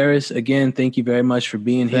Dove Harris again. Thank you very much for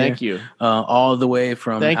being here. Thank you. All the way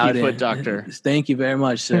from Foot Doctor. Thank you very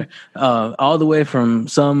much, sir. All the way from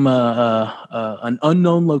some an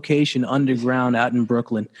unknown location underground out in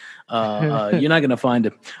Brooklyn. You're not gonna find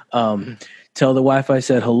him. Tell the wife I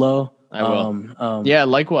said hello. I will. Yeah,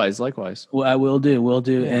 likewise. Well, I will do.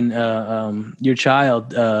 Yeah. And your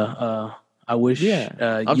child, I wish.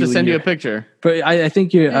 Yeah, I'll just send you a picture. But I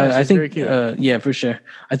think you're. I think. Very cute. Yeah, for sure.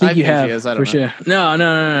 I think you have. I for sure.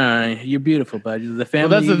 No. You're beautiful, bud. The family.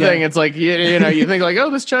 Well, that's the thing. It's like you think like,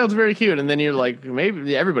 oh, this child's very cute, and then you're like,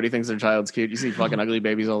 maybe everybody thinks their child's cute. You see fucking ugly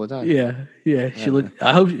babies all the time. Yeah. She look.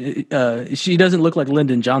 I hope she doesn't look like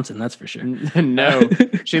Lyndon Johnson. That's for sure. No,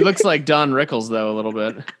 she looks like Don Rickles though a little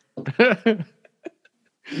bit.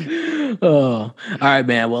 Oh, all right,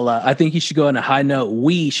 man. Well, I think you should go on a high note.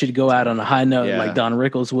 We should go out on a high note, like Don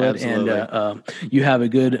Rickles would. Absolutely. And you have a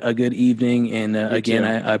good evening. And again,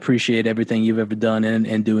 I appreciate everything you've ever done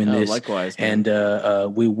and doing this. Likewise, man.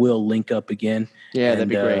 And we will link up again. Yeah, that'd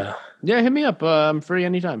be great. Yeah, hit me up. I'm free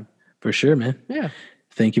anytime. For sure, man. Yeah.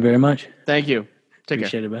 Thank you very much. Thank you. Take care.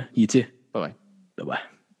 Appreciate it, man. You too. Bye-bye. Bye-bye.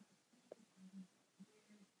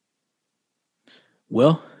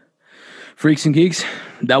 Well, Freaks and Geeks,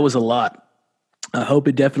 that was a lot. I hope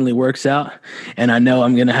it definitely works out. And I know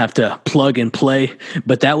I'm going to have to plug and play,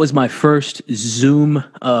 but that was my first Zoom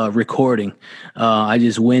recording. I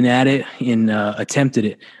just went at it and attempted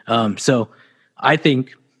it. So I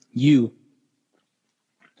think you,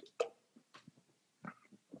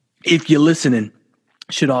 if you're listening,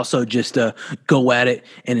 should also just go at it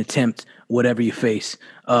and attempt whatever you face.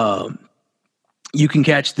 You can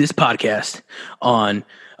catch this podcast on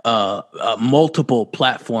multiple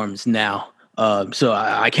platforms now. So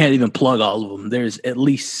I can't even plug all of them. There's at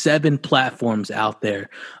least 7 platforms out there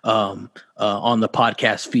on the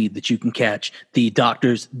podcast feed that you can catch the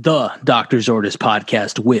Doctor's Orders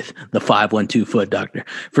podcast with the 512 Foot Doctor.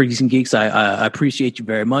 Freaks and Geeks, I appreciate you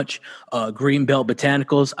very much. Greenbelt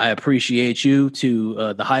Botanicals, I appreciate you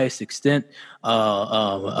to the highest extent.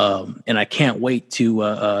 And I can't wait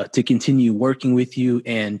to continue working with you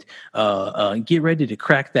and get ready to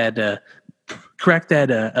crack that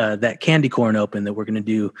candy corn open that we're going to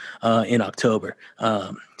do in October.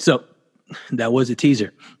 So that was a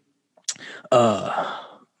teaser.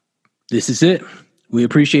 This is it. We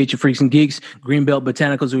appreciate you, Freaks and Geeks. Greenbelt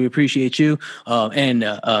Botanicals, we appreciate you. And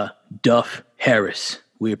Duff Harris,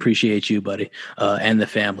 we appreciate you, buddy, and the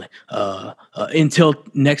family. Until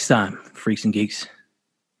next time, Freaks and Geeks,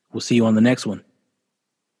 we'll see you on the next one.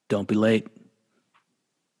 Don't be late.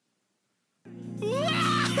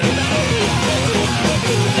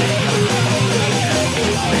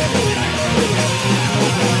 Yeah.